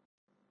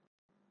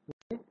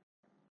a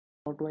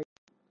not y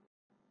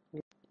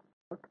a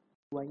not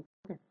y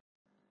okay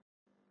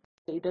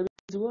तो इटा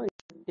भी जो a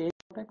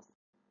not x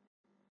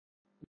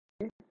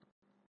a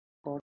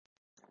cos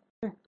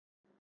okay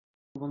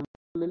one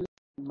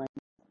minus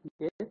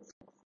s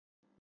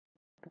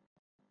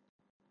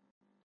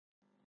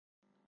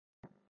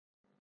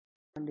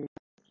and it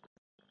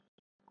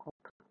cos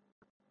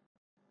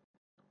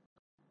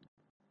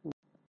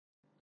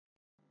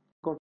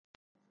cos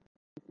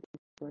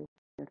y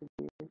that is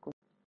a cos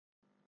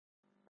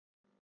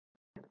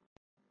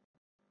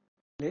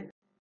ले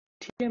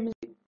ठीक है मैं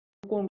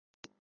कौन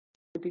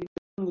ठीक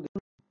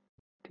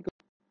है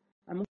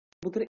हम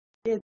बुतरे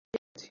ए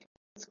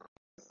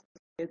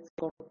एच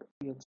कॉट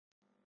यूज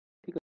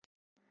ठीक है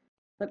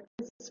सर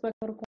इस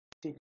प्रकार कौन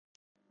सी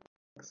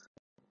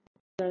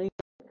जानी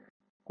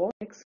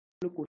कॉट एक्स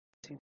लोग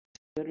कुछ है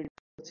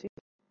अच्छी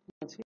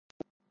अच्छी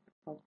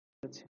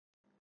अच्छी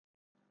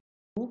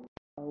टू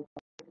और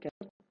क्या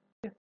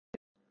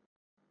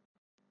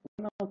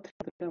वन और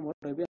थ्री तक हम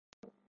रह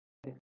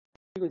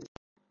ठीक है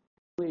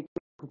तो एक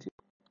कुछ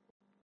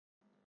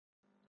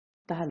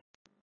ताहले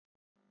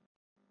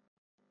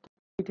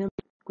इथे हम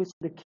कुछ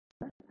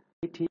देखिए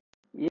इठी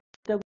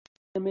एटा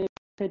में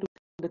साइड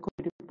देखो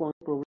इठी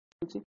पॉइंट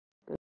प्रॉब्लम अछि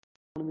तो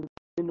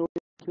नोट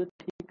देखियो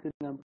ठीक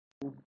नाम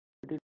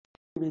इठी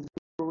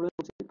विजिबल प्रॉब्लम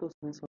अछि तो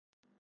उसमें सब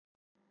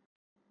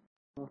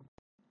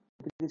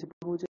किसी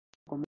हो जाए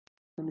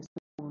कमेंट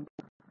इसमें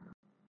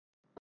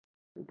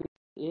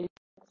A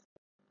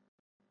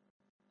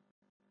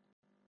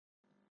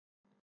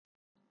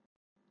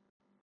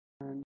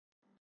and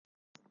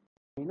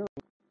you know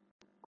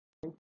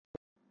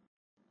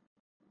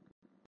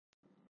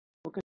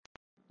okay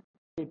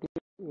it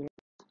is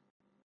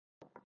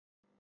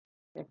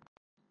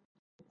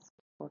x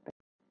और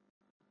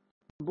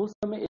वो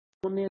समय एक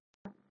कोने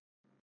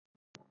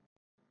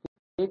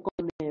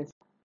है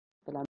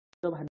तो हम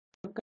जब हल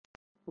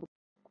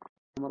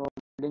हमारा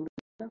बिल्डिंग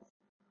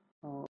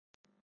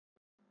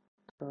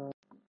तो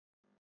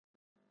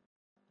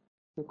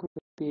देखो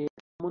ये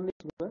कॉमन है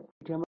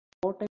कि हम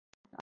कोट है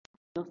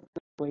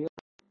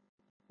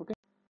ओके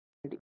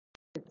इट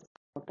इज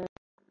कोट है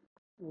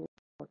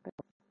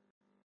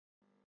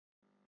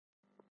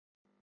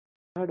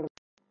third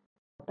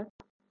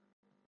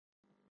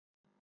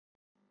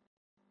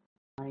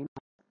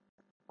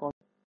coat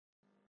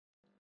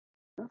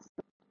minus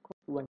cot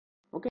one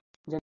okay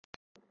जन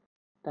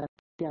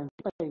तरह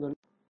आंसर पाएगा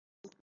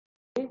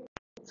ए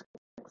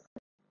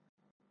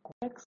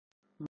x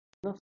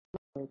minus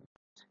y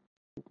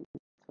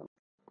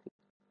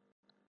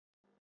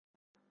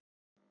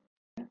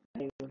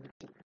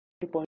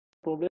point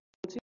problem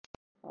अछि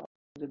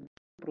जब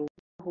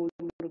प्रॉब्लम हो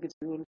मोर किछ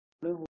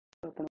प्रॉब्लम हो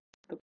अपन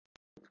तो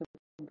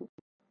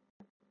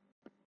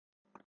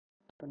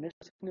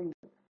नेक्स्ट सेकंड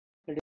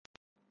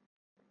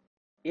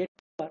एट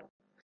पर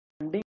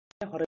standing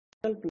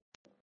horizontal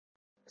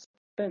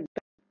plane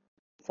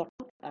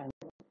support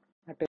angle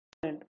at a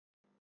point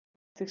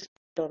 6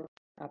 meter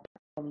up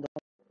from the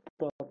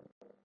top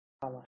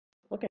tower.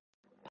 Okay.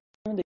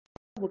 हम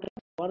देखिए गुटे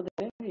और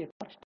देते हैं ये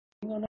first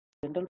standing on a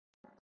general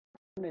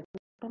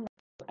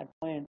at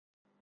point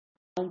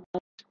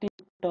 160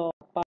 meter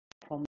apart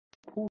from the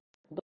foot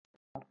of the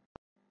tower.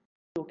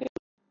 Okay.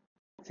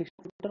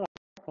 60 meter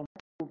apart from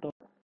the foot of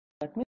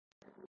that means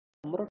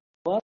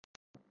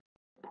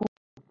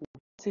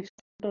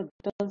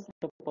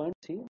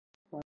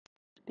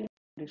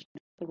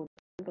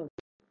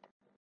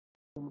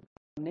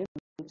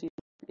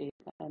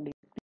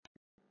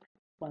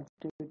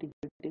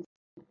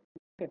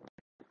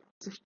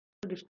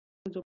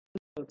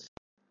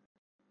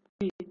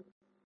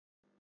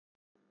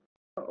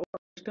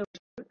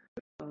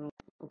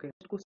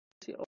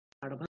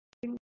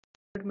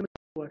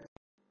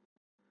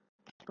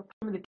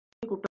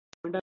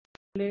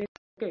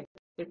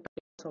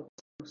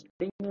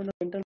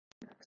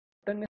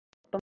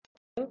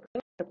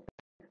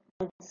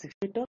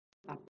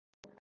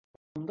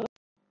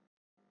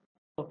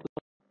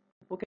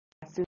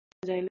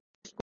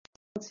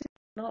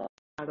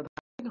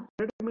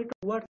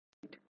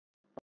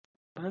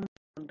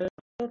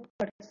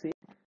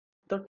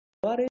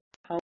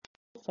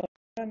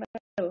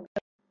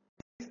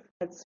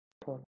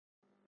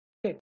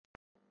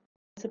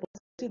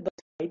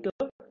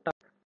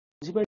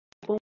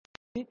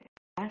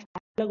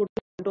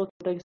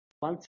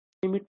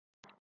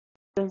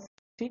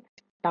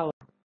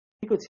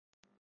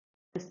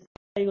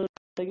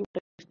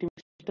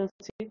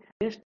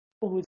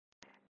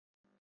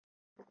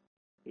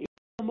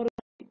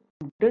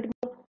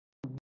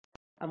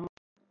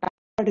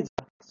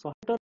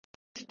 100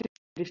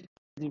 distance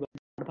ଯିବା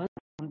advance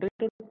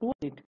 100 to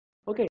 8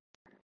 okay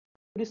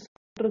this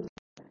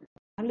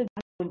ତାହେଲେ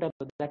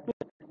that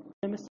means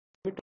ଆମେ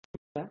meter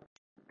ଯିବା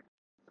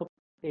so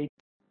 8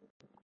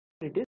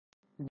 it is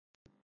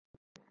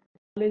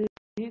ତାହେଲେ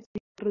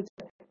meter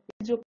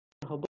ଏ जो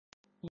hub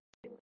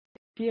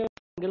ये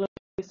angle of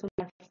elevation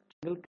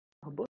angle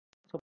hub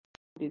so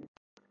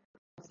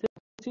से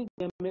होची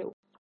ଆମେ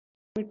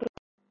meter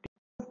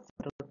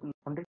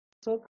 100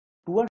 so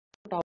towards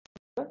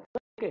tower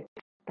okay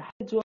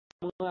ताहे जो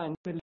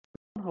angle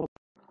hub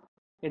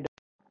it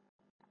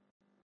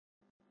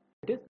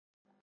is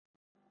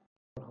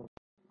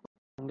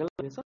angle of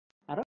elevation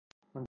are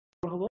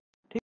hub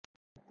ठीक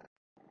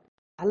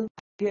हाल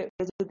के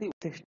जदी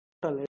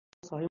टोटल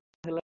 100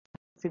 ହେଲା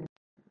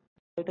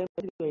सेटा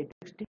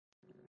 80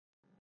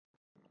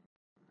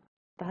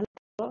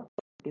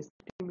 ताहले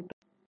सेंटीमीटर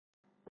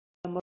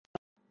हमर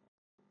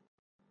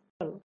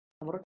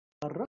टावर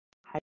रो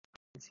हाइट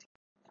अछि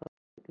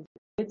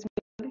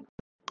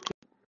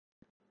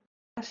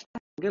फर्स्ट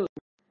एंगल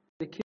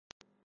देखिए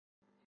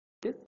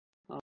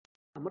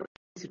हमर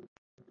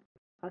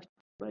first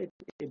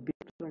A B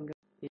angle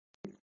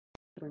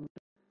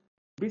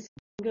this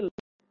angle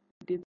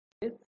it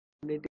is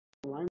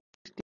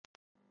 -160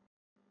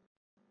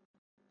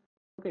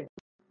 okay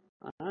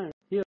and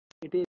here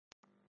it is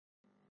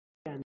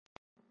can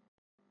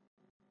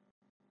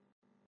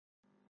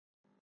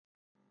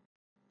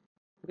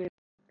okay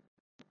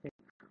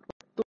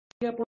तो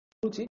ये अपन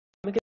पूछी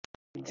हमें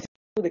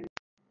को देख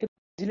के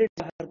जिलेट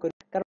बाहर कर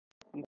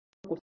कारण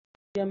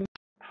क्वेश्चन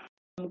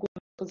हमको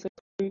तो से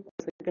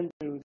सेकंड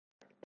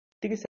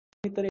ठीक है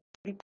भीतर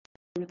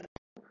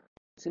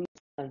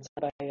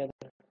आंसर आएगा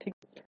ठीक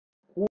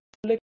वो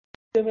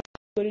लेके में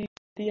करी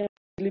दिया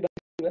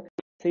बाहर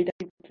ସେଇଟା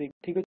ट्रिक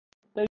ठीक है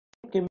तो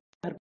केम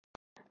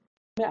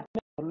में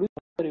आपने अलु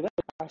करबा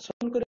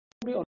आसन करे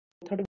भी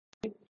मेथड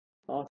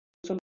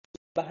सॉल्यूशन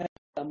बाहर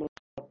हम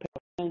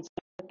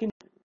आंसर कि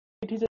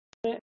इट इज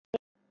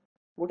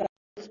गोटा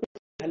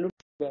वैल्यू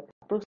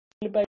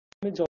अप्रोक्सीमेटली पाई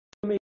में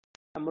जब में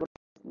हमर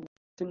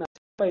सिना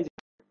पाई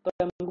तो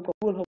हमको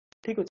पॉसिबल हो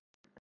ठीक है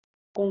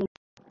कोन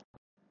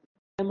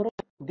हमर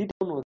दिट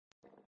कोन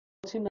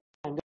अछि ना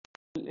एंगल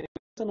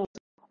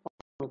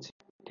अछि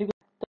ठीक है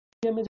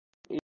तो हमें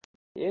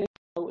ए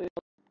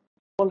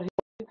कॉल है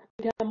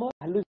हम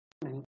वैल्यू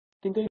नहीं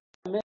किंतु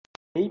हमें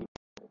एई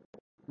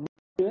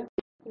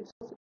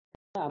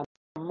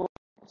हम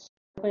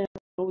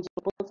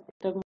सपोज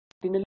এটা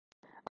তিনে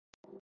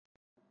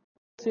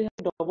से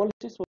डबल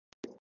से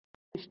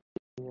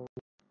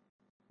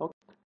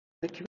ओके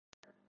देखिए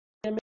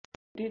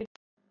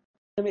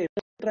हमें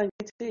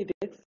ट्रायंगल से इट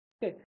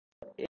ओके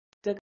एक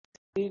जगह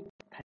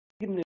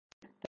 30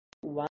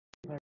 1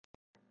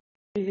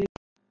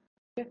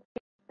 ओके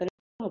then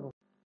अब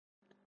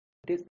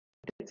it is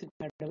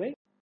divided by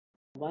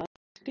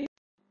 160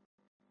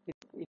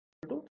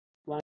 equal to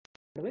 1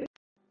 divided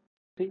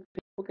by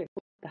 3 okay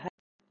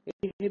it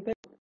is by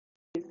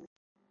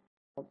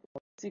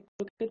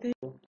equal to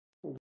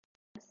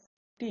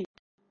t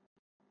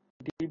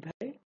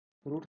divided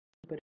root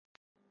पर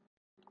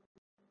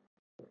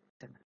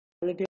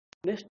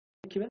नेक्स्ट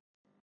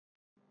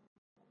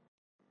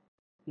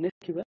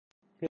देखिबा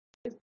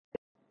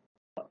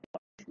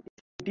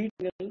D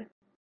angle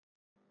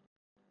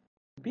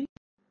B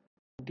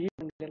D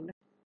angle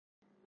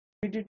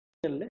B D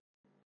angle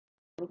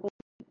और को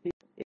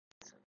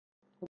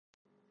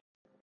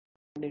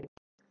x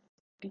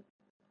T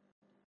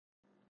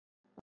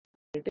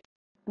it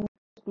to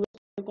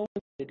को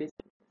it is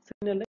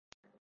signal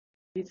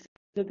is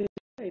जदि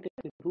it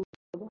is root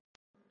हो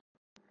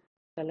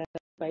ताला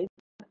पाई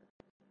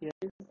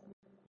here is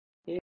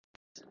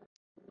x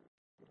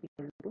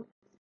equal to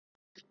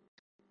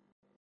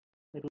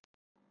root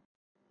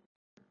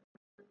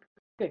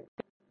okay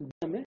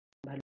हमें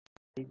value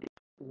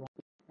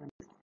 1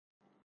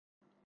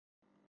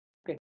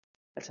 okay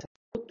अच्छा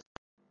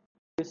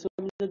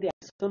क्वेश्चन जदि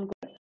एक्शन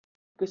करे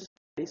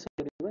क्वेश्चन इस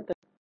करिबा त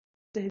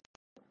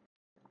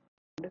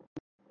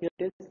here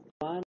is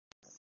 1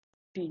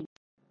 t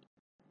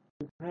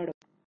divided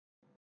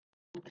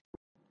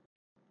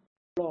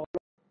by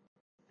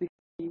 60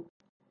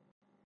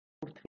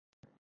 root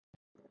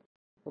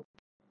 3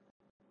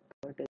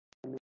 what is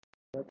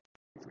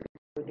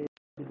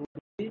root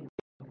 3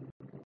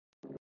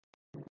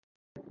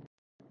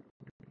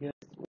 here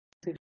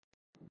is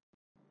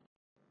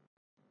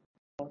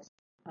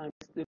and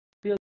the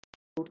real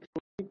root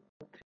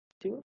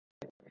 3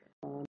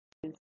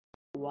 is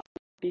 1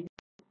 t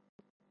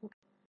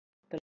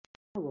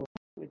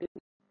it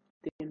is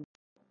 3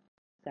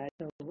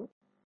 side over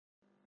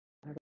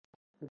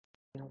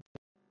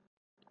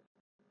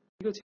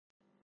ठीक अछि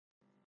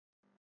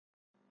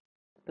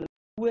तो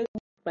 2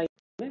 पाई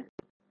में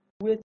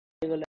 2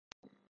 गला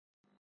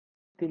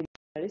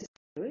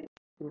 43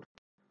 रूट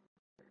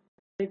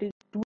इट इज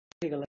 2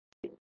 गला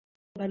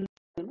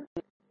वैल्यू ना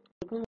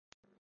तो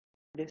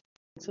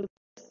distance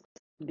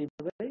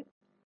divide by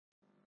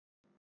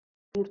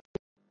root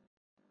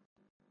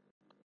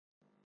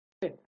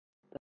okay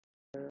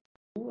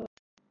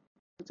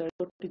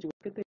କଟିଯିବ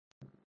କେତେ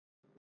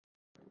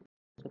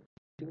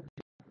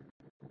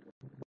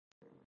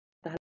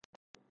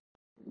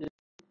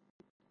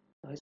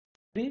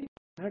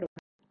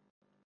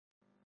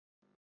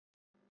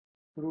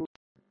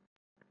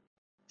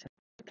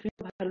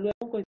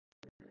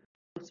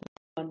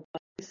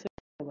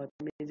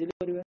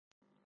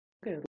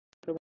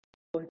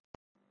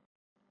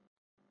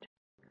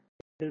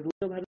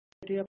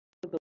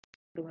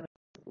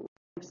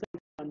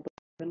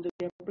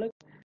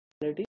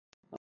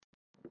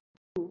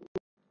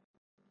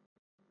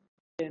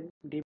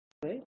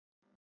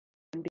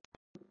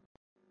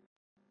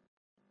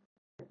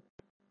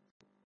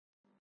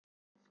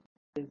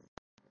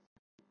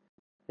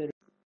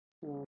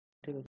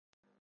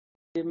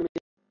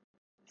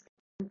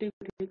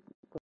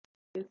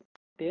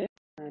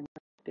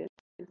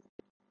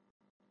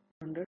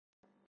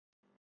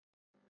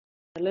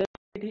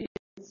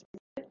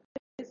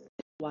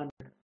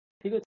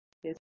ठीक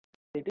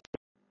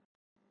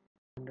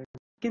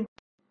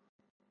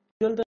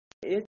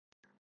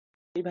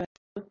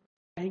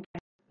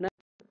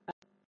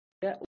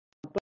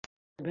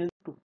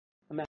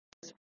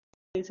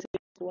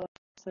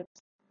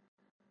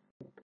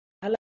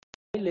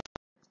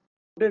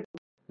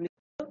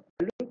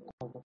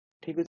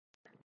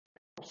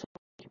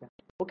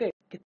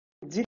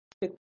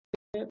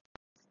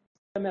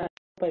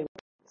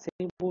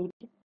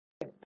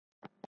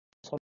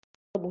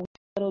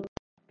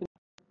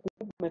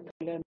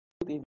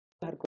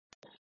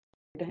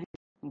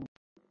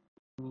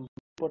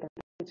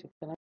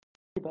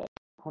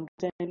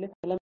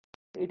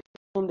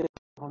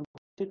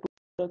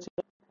अच्छे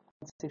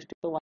ठीक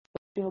अच्छे ओके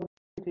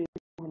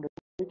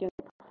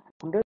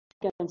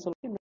cancel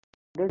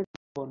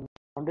 100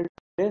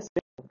 days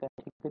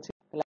ठीक अच्छे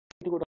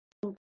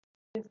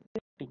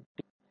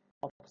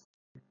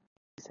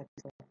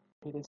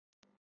ठीक है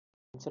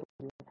आंसर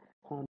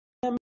हाँ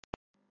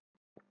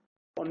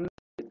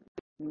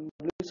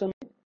सॉल्यूशन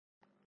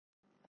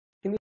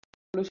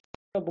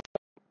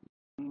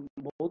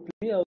बहुत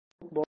ही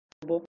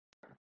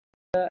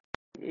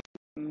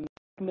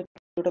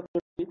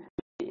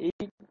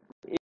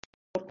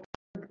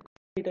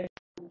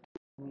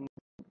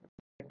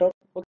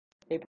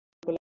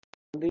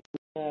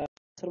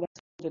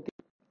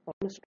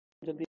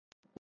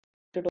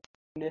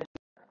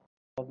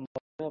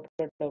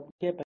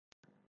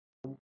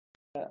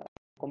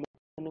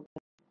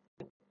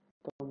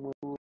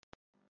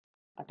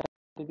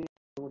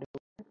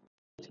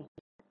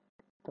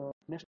तो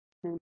next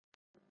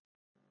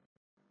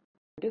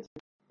it is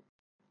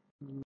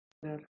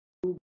there are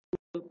two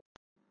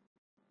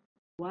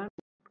one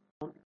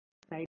on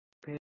side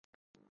face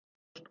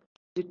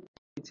it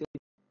is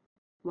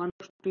one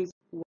is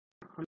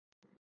 100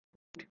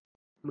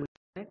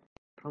 millimeter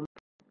from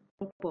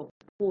top of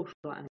post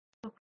and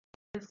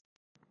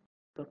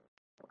the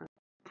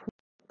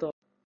the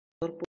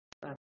purpose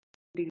are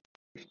the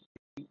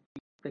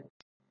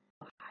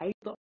height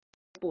of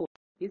post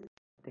is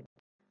the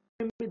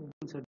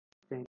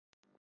design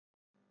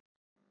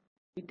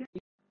it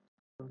is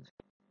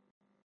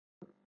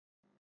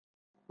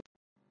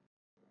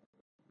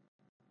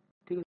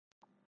ठीक है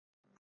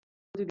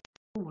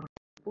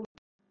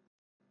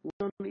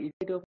one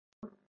is of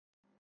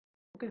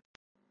okay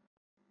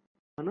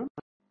one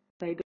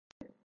side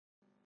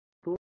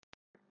to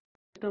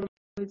system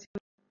is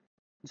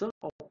just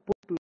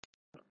opposite to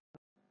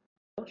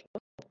just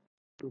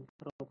to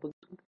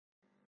opposite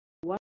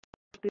one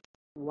is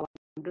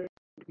 100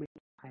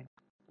 meter high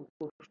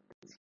post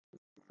is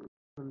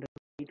 100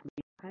 meter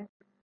high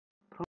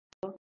from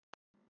the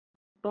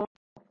top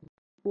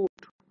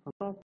post from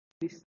top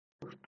this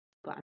post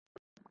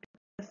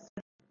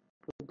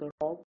the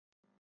top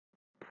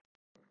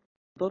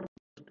the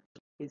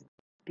is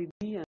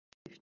TD and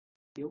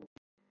you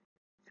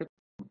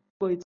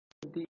is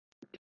the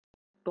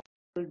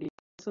total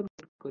dimension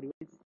करियो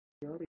is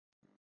your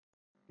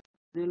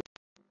original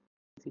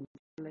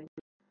line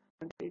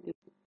and it is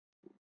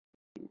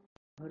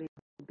your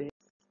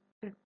base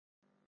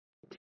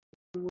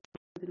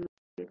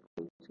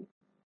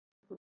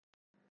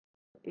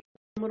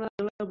हमारा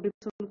अगला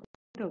difference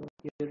क्या होगा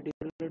ये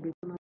difference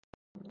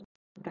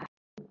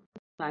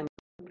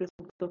angle press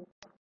of the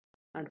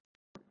end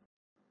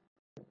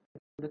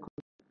देखो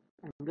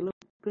angle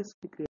of press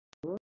की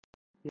create हो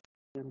ये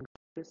angle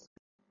press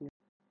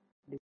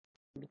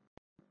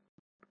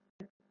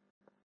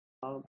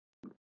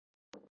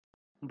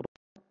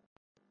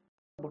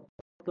but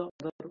the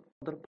other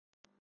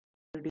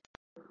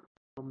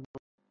from the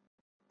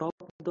top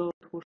of the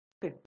post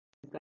okay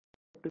is that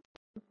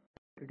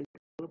it is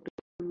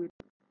with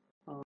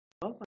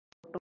top and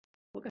bottom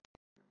okay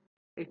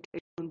it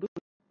can do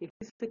if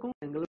is the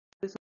angle of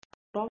this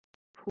top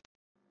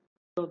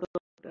of the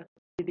 30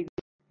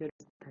 degree here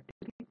is 30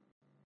 degree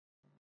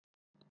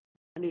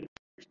and it is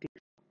 60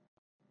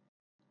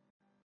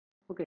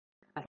 okay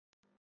I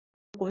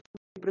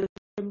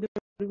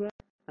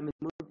I mean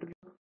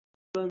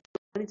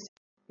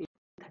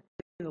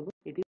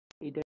it is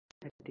either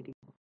 30 degree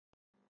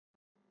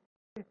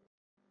okay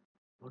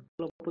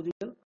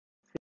opposition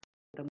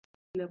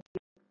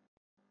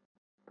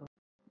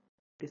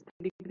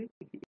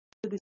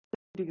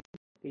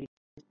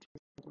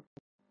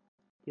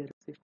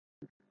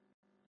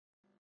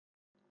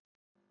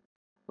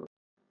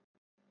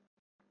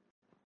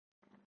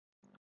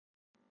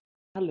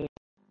ତାହେଲେ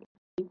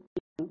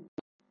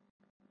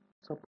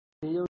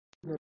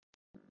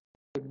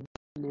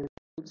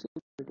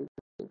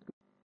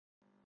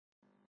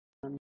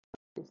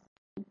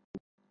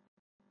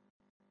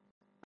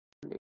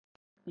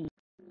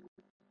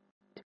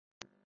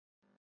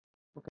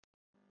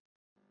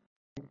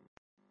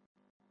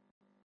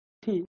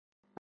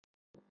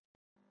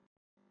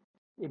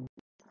suppose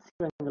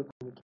triangle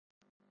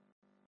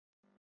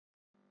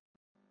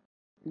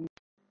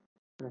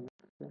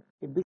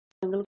a big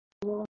triangle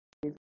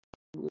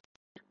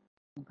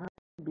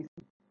is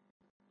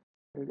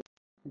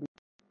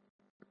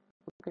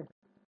okay,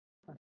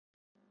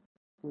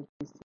 which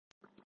is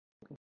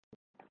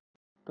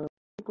the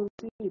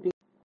frequency it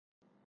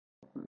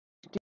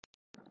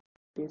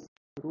is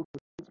root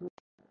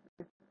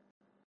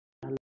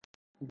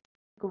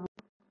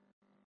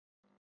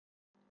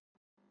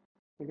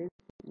it is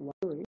one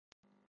way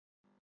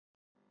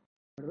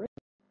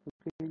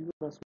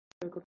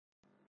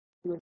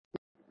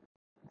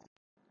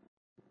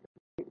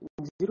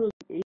zero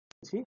eight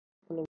zero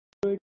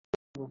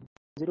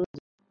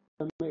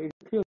ତମେ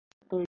ଏଠି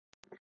ତ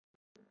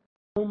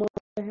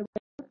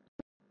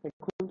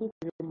ଦେଖନ୍ତୁ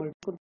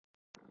multiple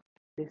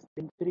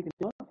century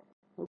କିନ୍ତୁ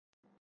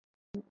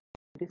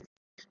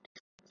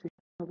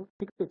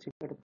ଠିକ ଅଛି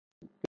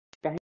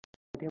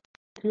କାହିଁକି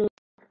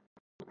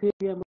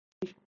ଆମ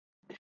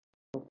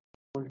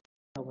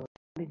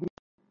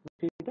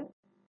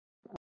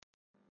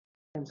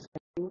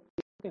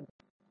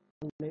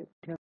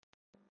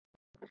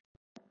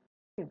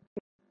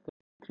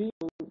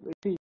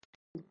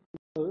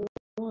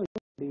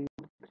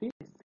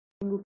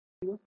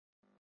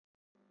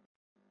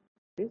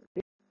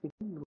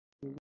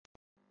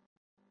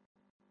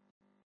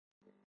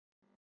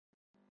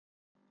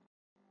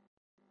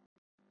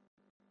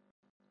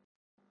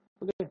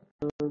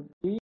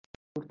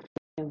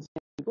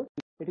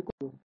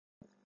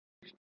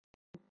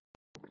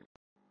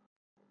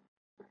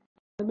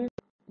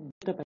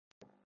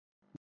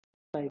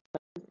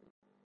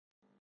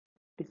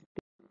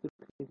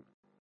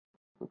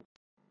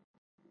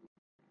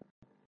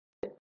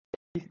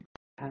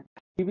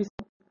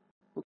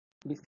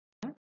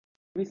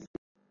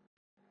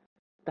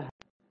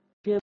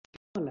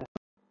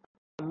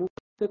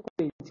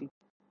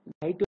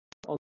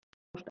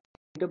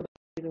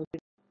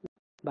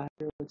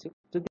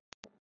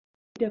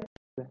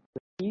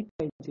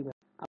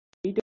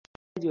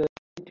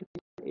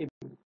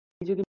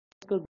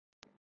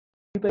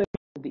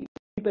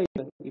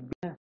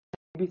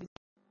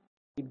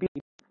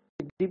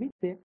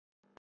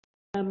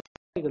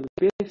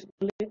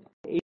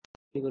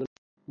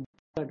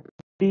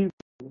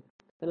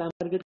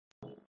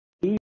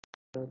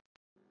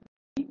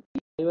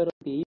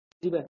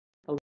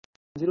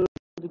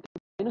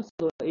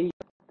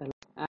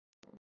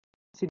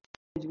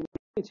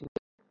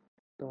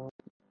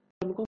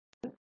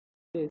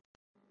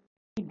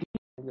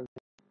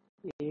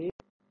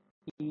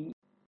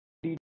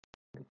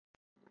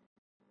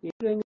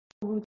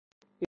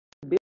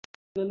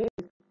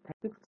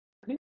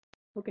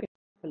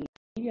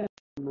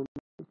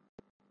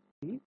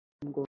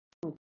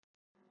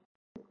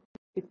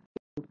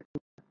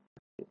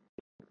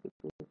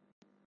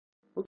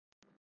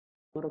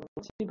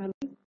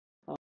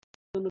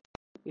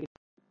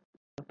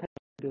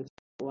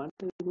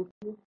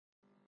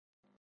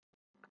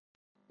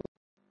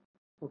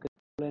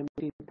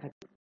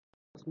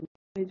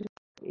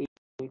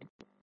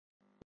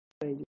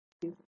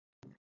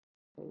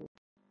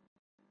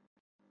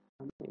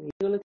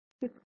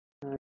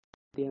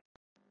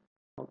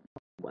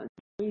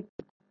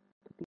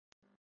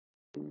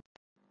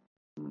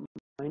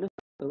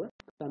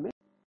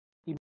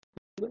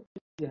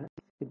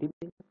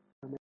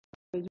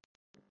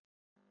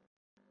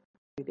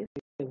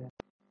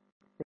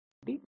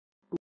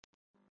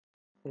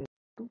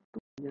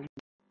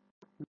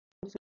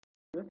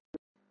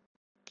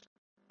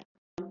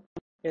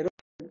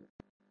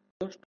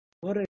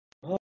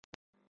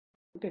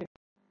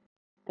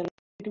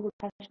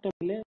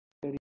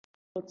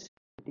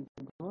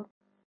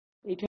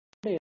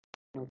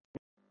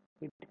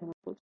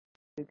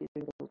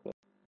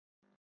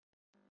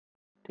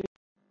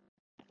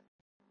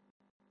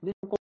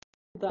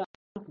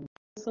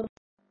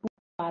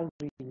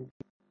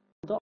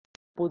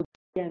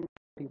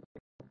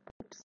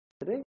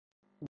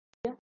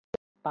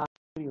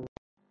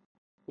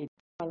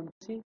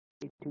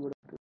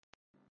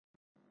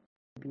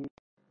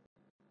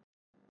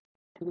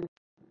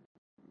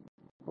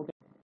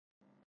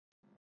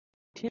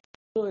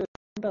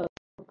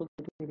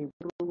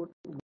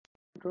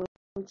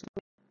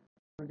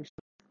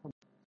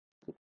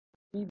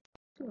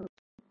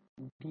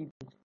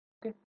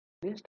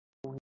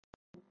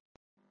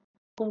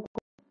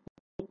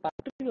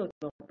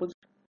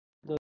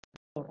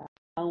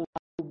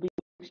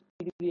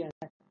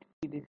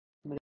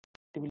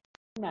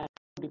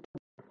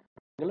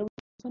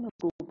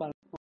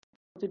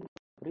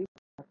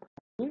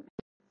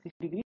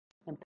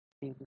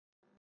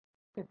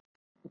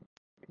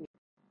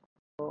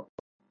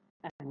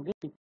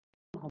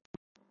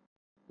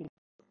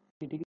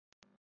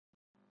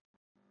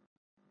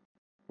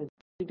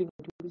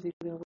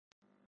ସେଇଥିରେ ହବ।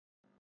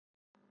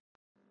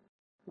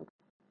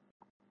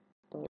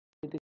 ତ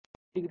ଯଦି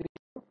ଡିଗ୍ରୀ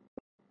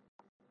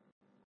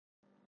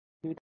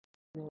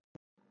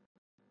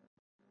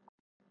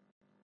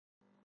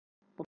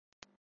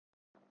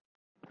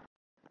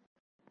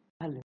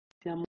ତାହେଲେ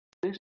ସେ ଆମ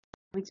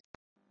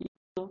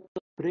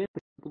ବ୍ରେକ୍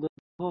ଟୁ ଦ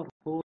power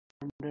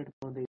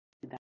 400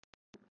 ଦେଇଛି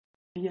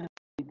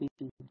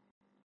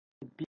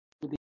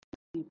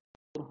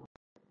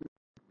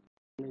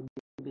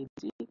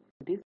ଦେଇଛି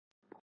it is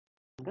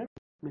 100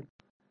 meters.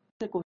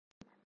 ସେ କହୁଛି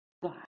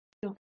the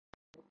height of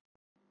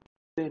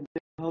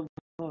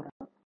the power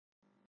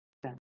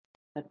that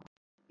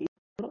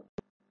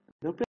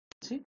aeroplane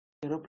ଅଛି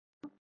aeroplane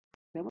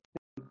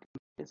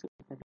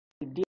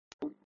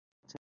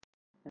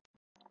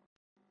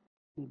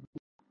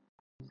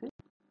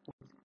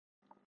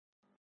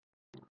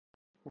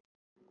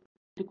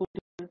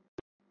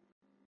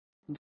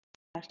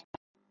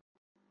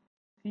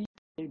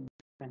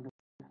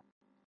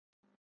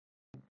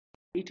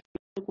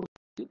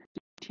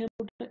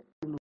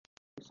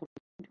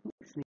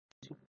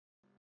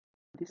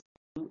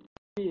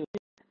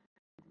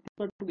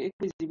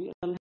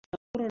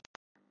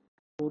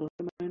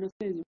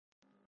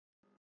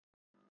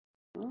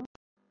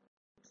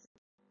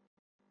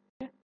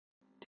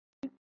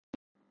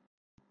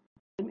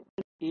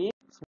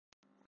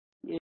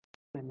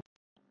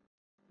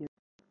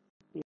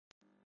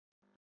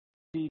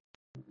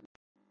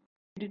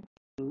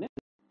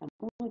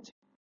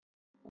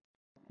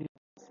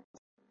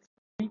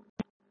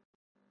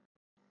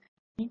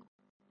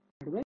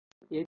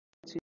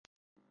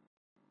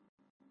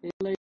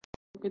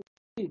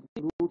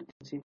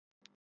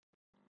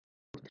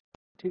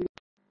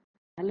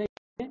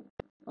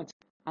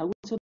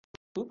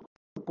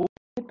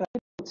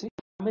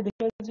ଆମେ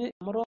ଦେଖିବା ଯେ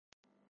ଆମର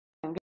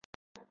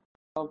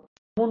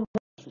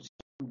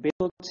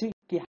ବେଗ ଅଛି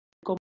କି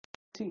କମ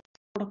ଅଛି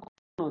କଣ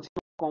ଅଛି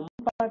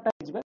କମ୍ପାଟା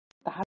ଯିବା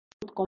ତାହା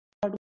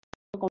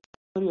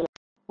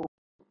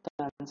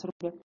ଆନ୍ସର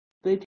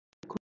ତ ଏଠି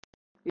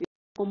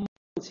କମ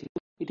ଅଛି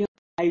ଏଠି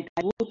ହାଇଟ୍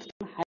ବହୁତ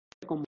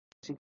ହାଇଟ୍ କମ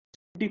ଅଛି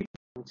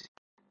ଅଛି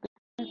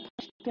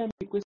ଫାର୍ଷ୍ଟ ଆମେ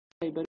ଇକ୍वेશન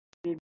ପାଇବା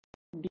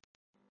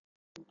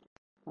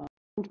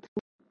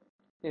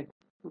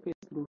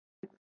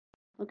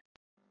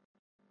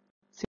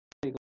okay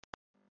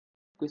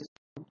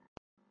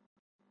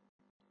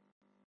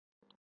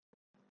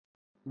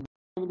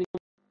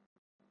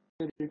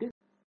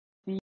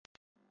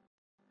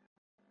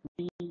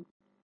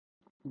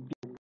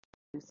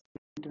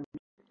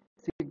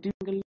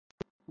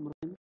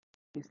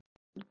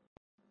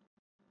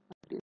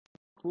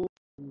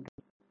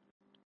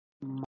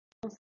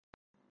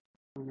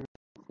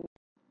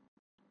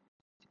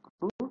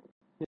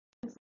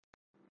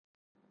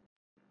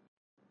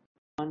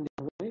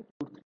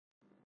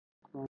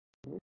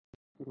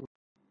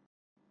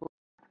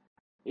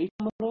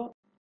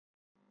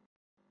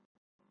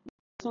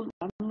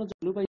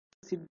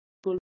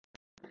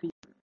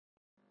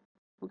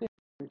okay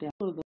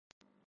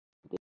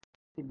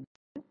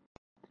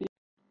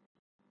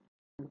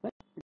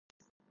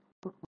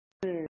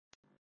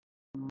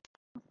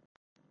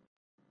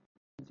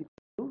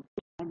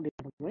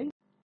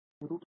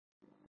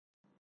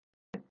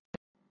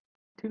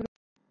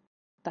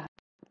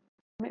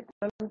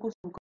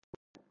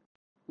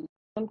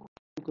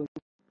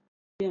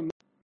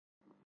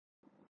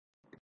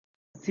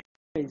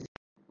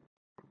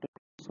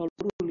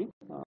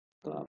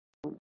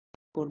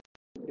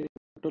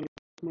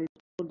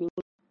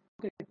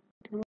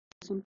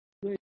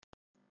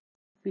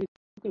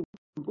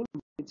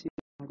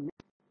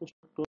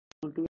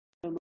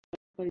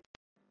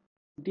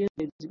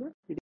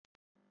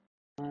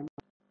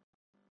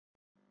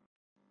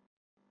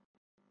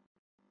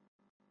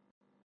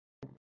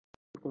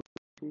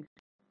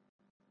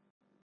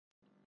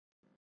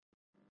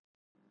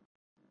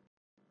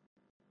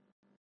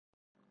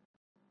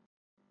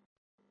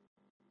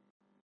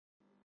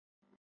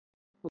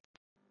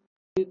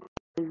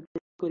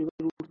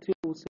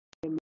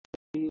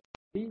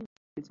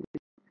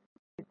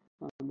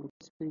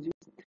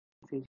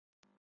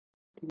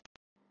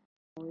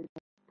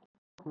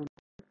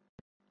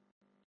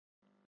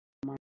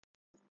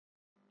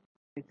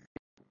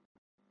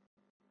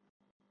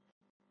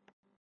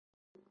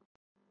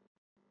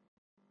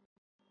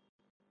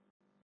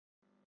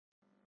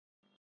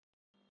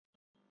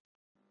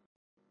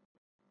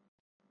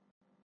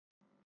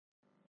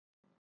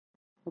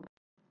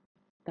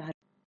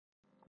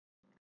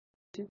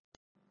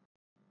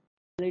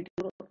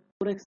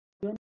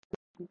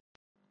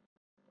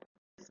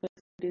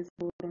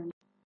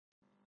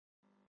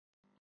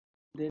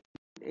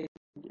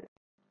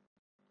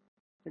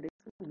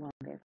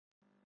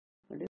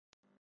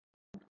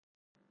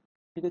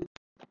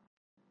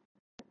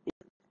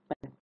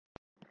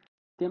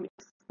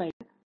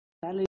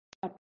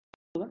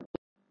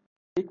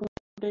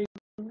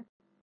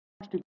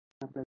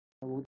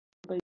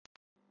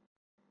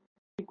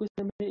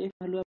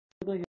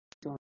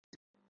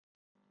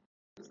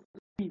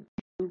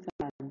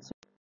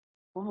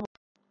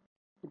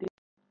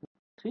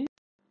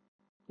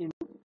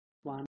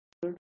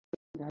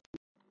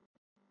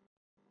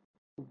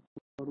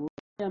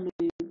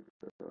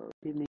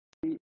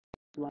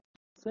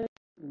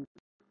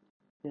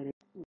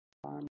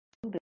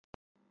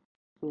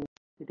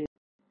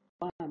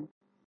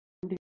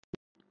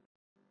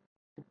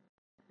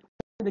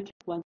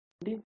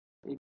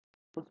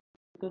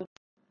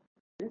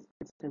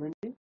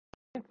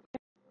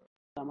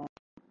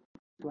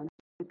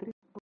 123.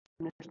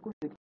 Next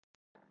question.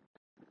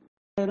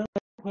 Where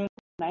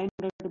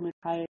 900 meter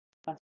high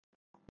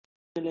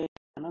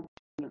another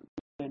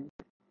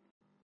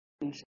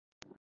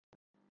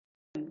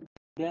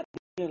their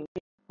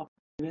of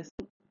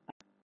elevation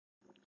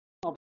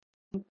of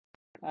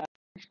uh,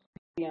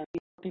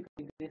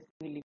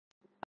 aggressively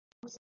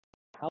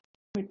how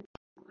it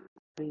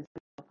is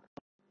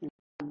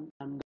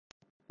and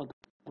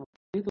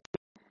ಇದು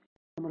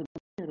ನಮ್ಮ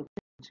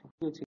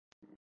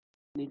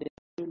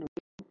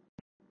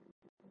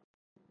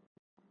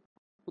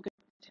okay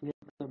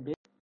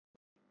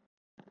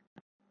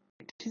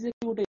it is a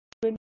good it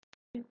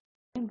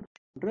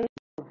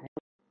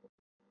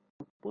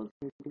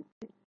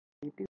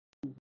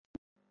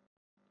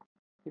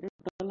is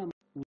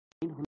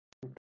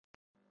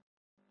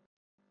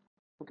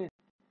okay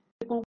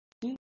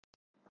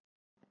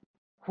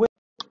when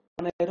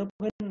an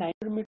aeroplane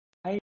 900 meter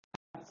high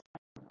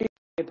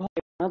above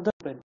another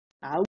plane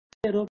out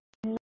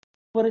aeroplane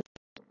for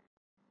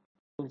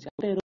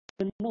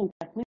aeroplane no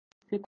that means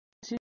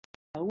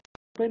out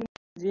plane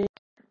যে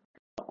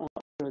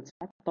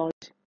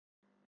তଳେ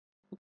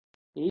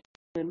এই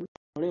plane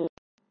তଳେ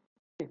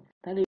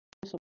তাহলে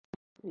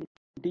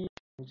D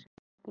হচ্ছে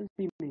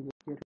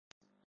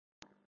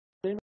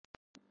plane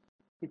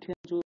ଏଠି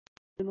ଯୋଉ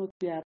plane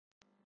ଅଛି ୟାର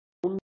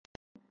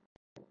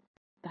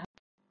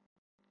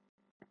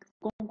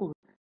କଣ କହୁ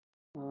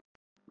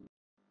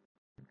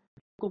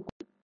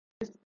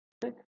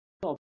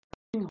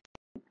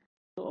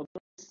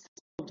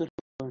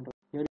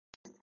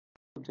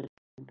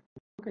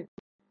okay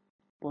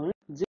point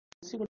যে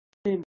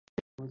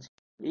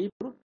এই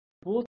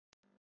both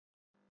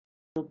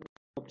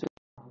object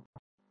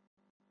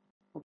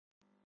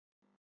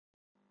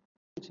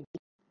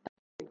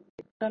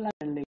একটা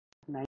landing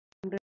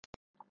 900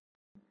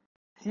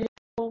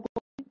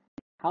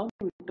 how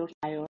many meters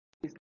higher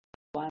is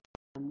one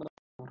number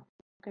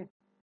okay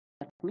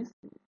that means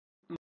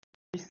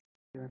this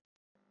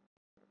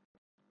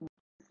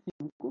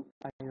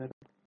higher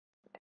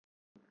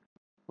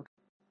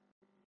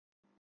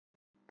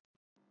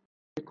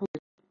देखो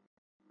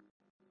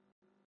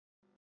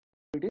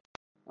it is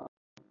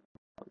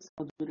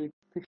surgery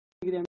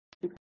 60 gram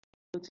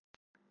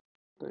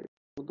तो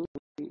दो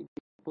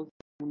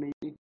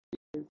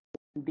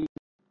D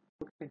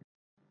okay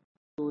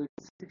so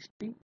it's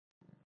 60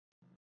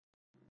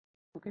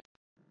 okay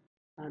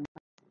and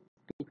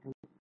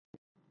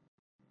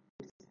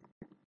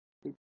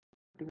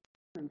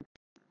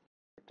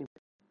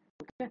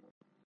okay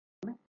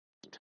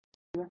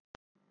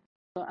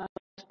so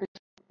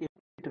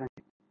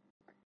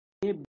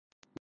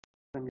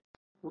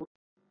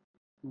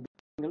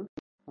angle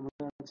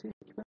আমরা আছে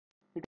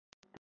এটা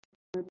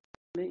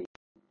 900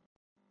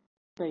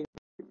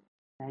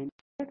 and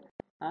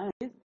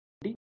is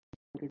D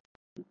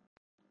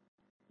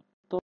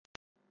so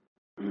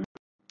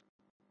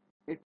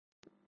it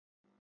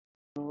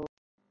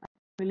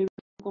actually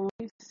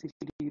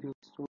 60 degrees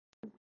so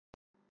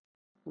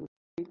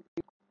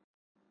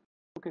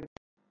okay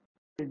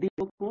D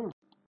more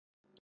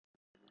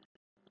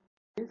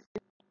is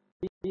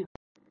D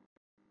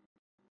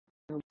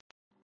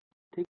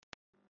ठीक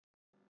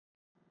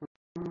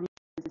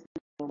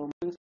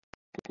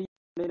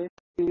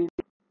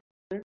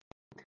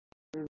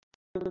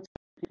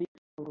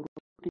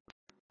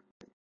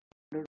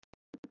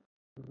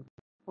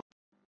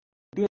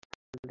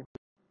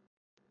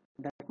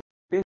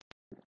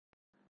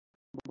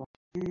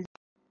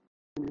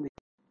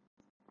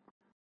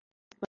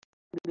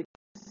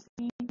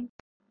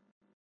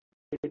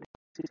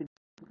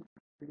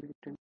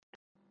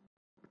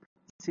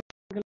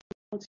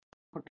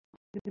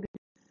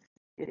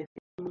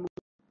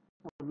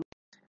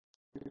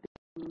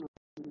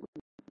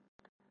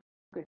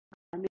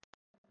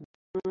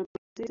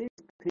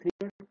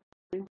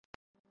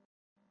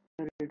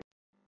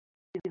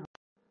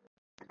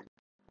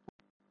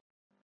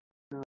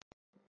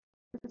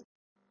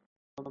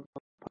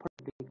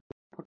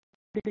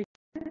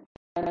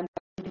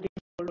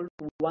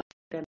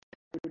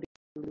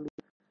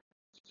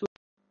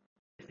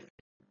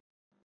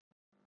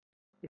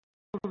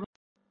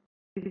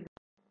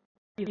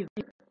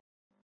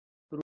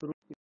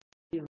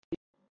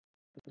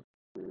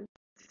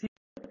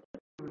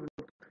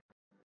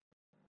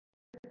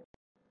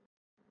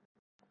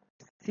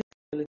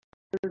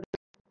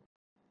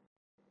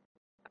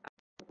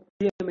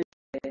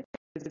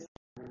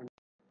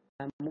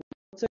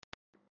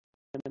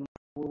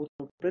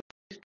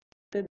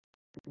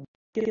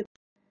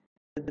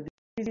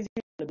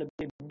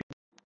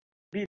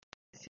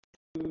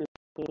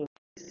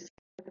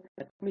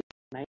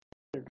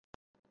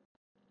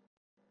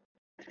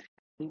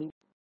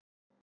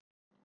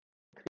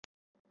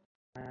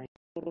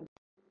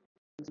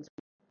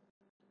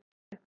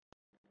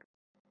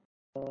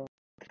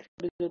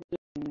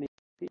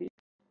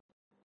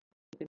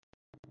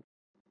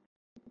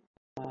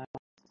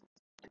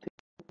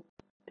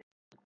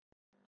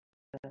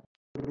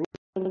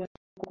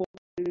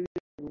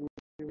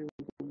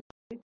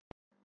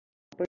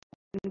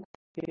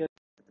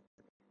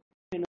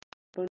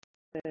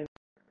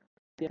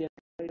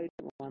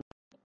one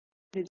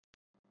is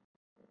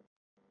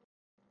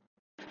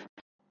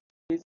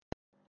this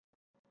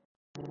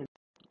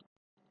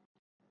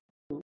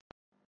two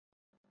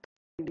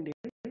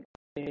degree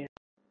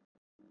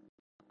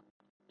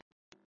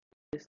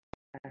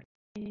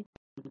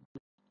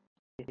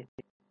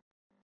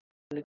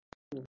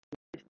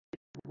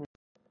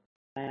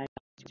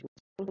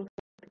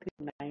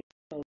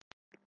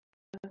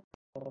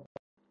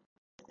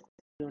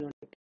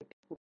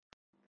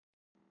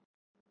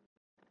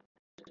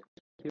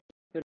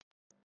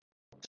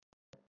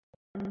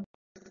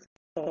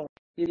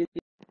is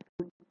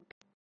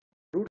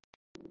root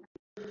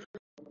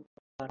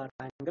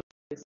angle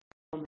is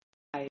from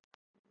I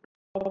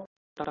of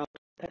tau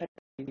theta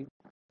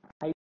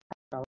I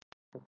tau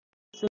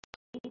so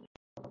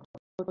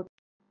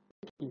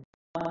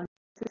one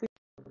six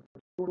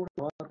root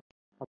of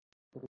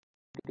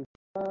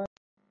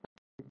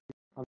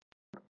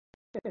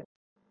okay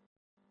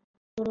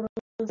so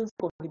this is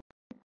going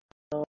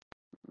to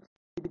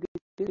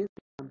this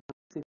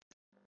six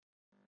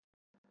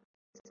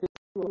six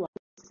one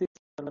six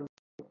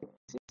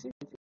six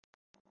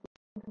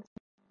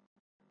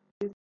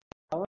is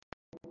our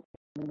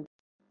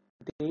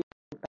day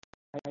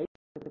I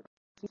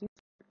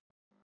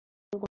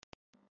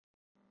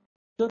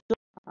so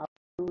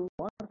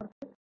one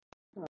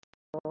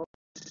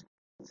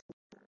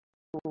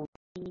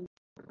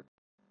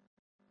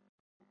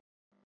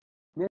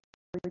next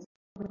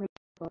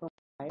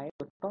I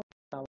top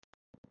tau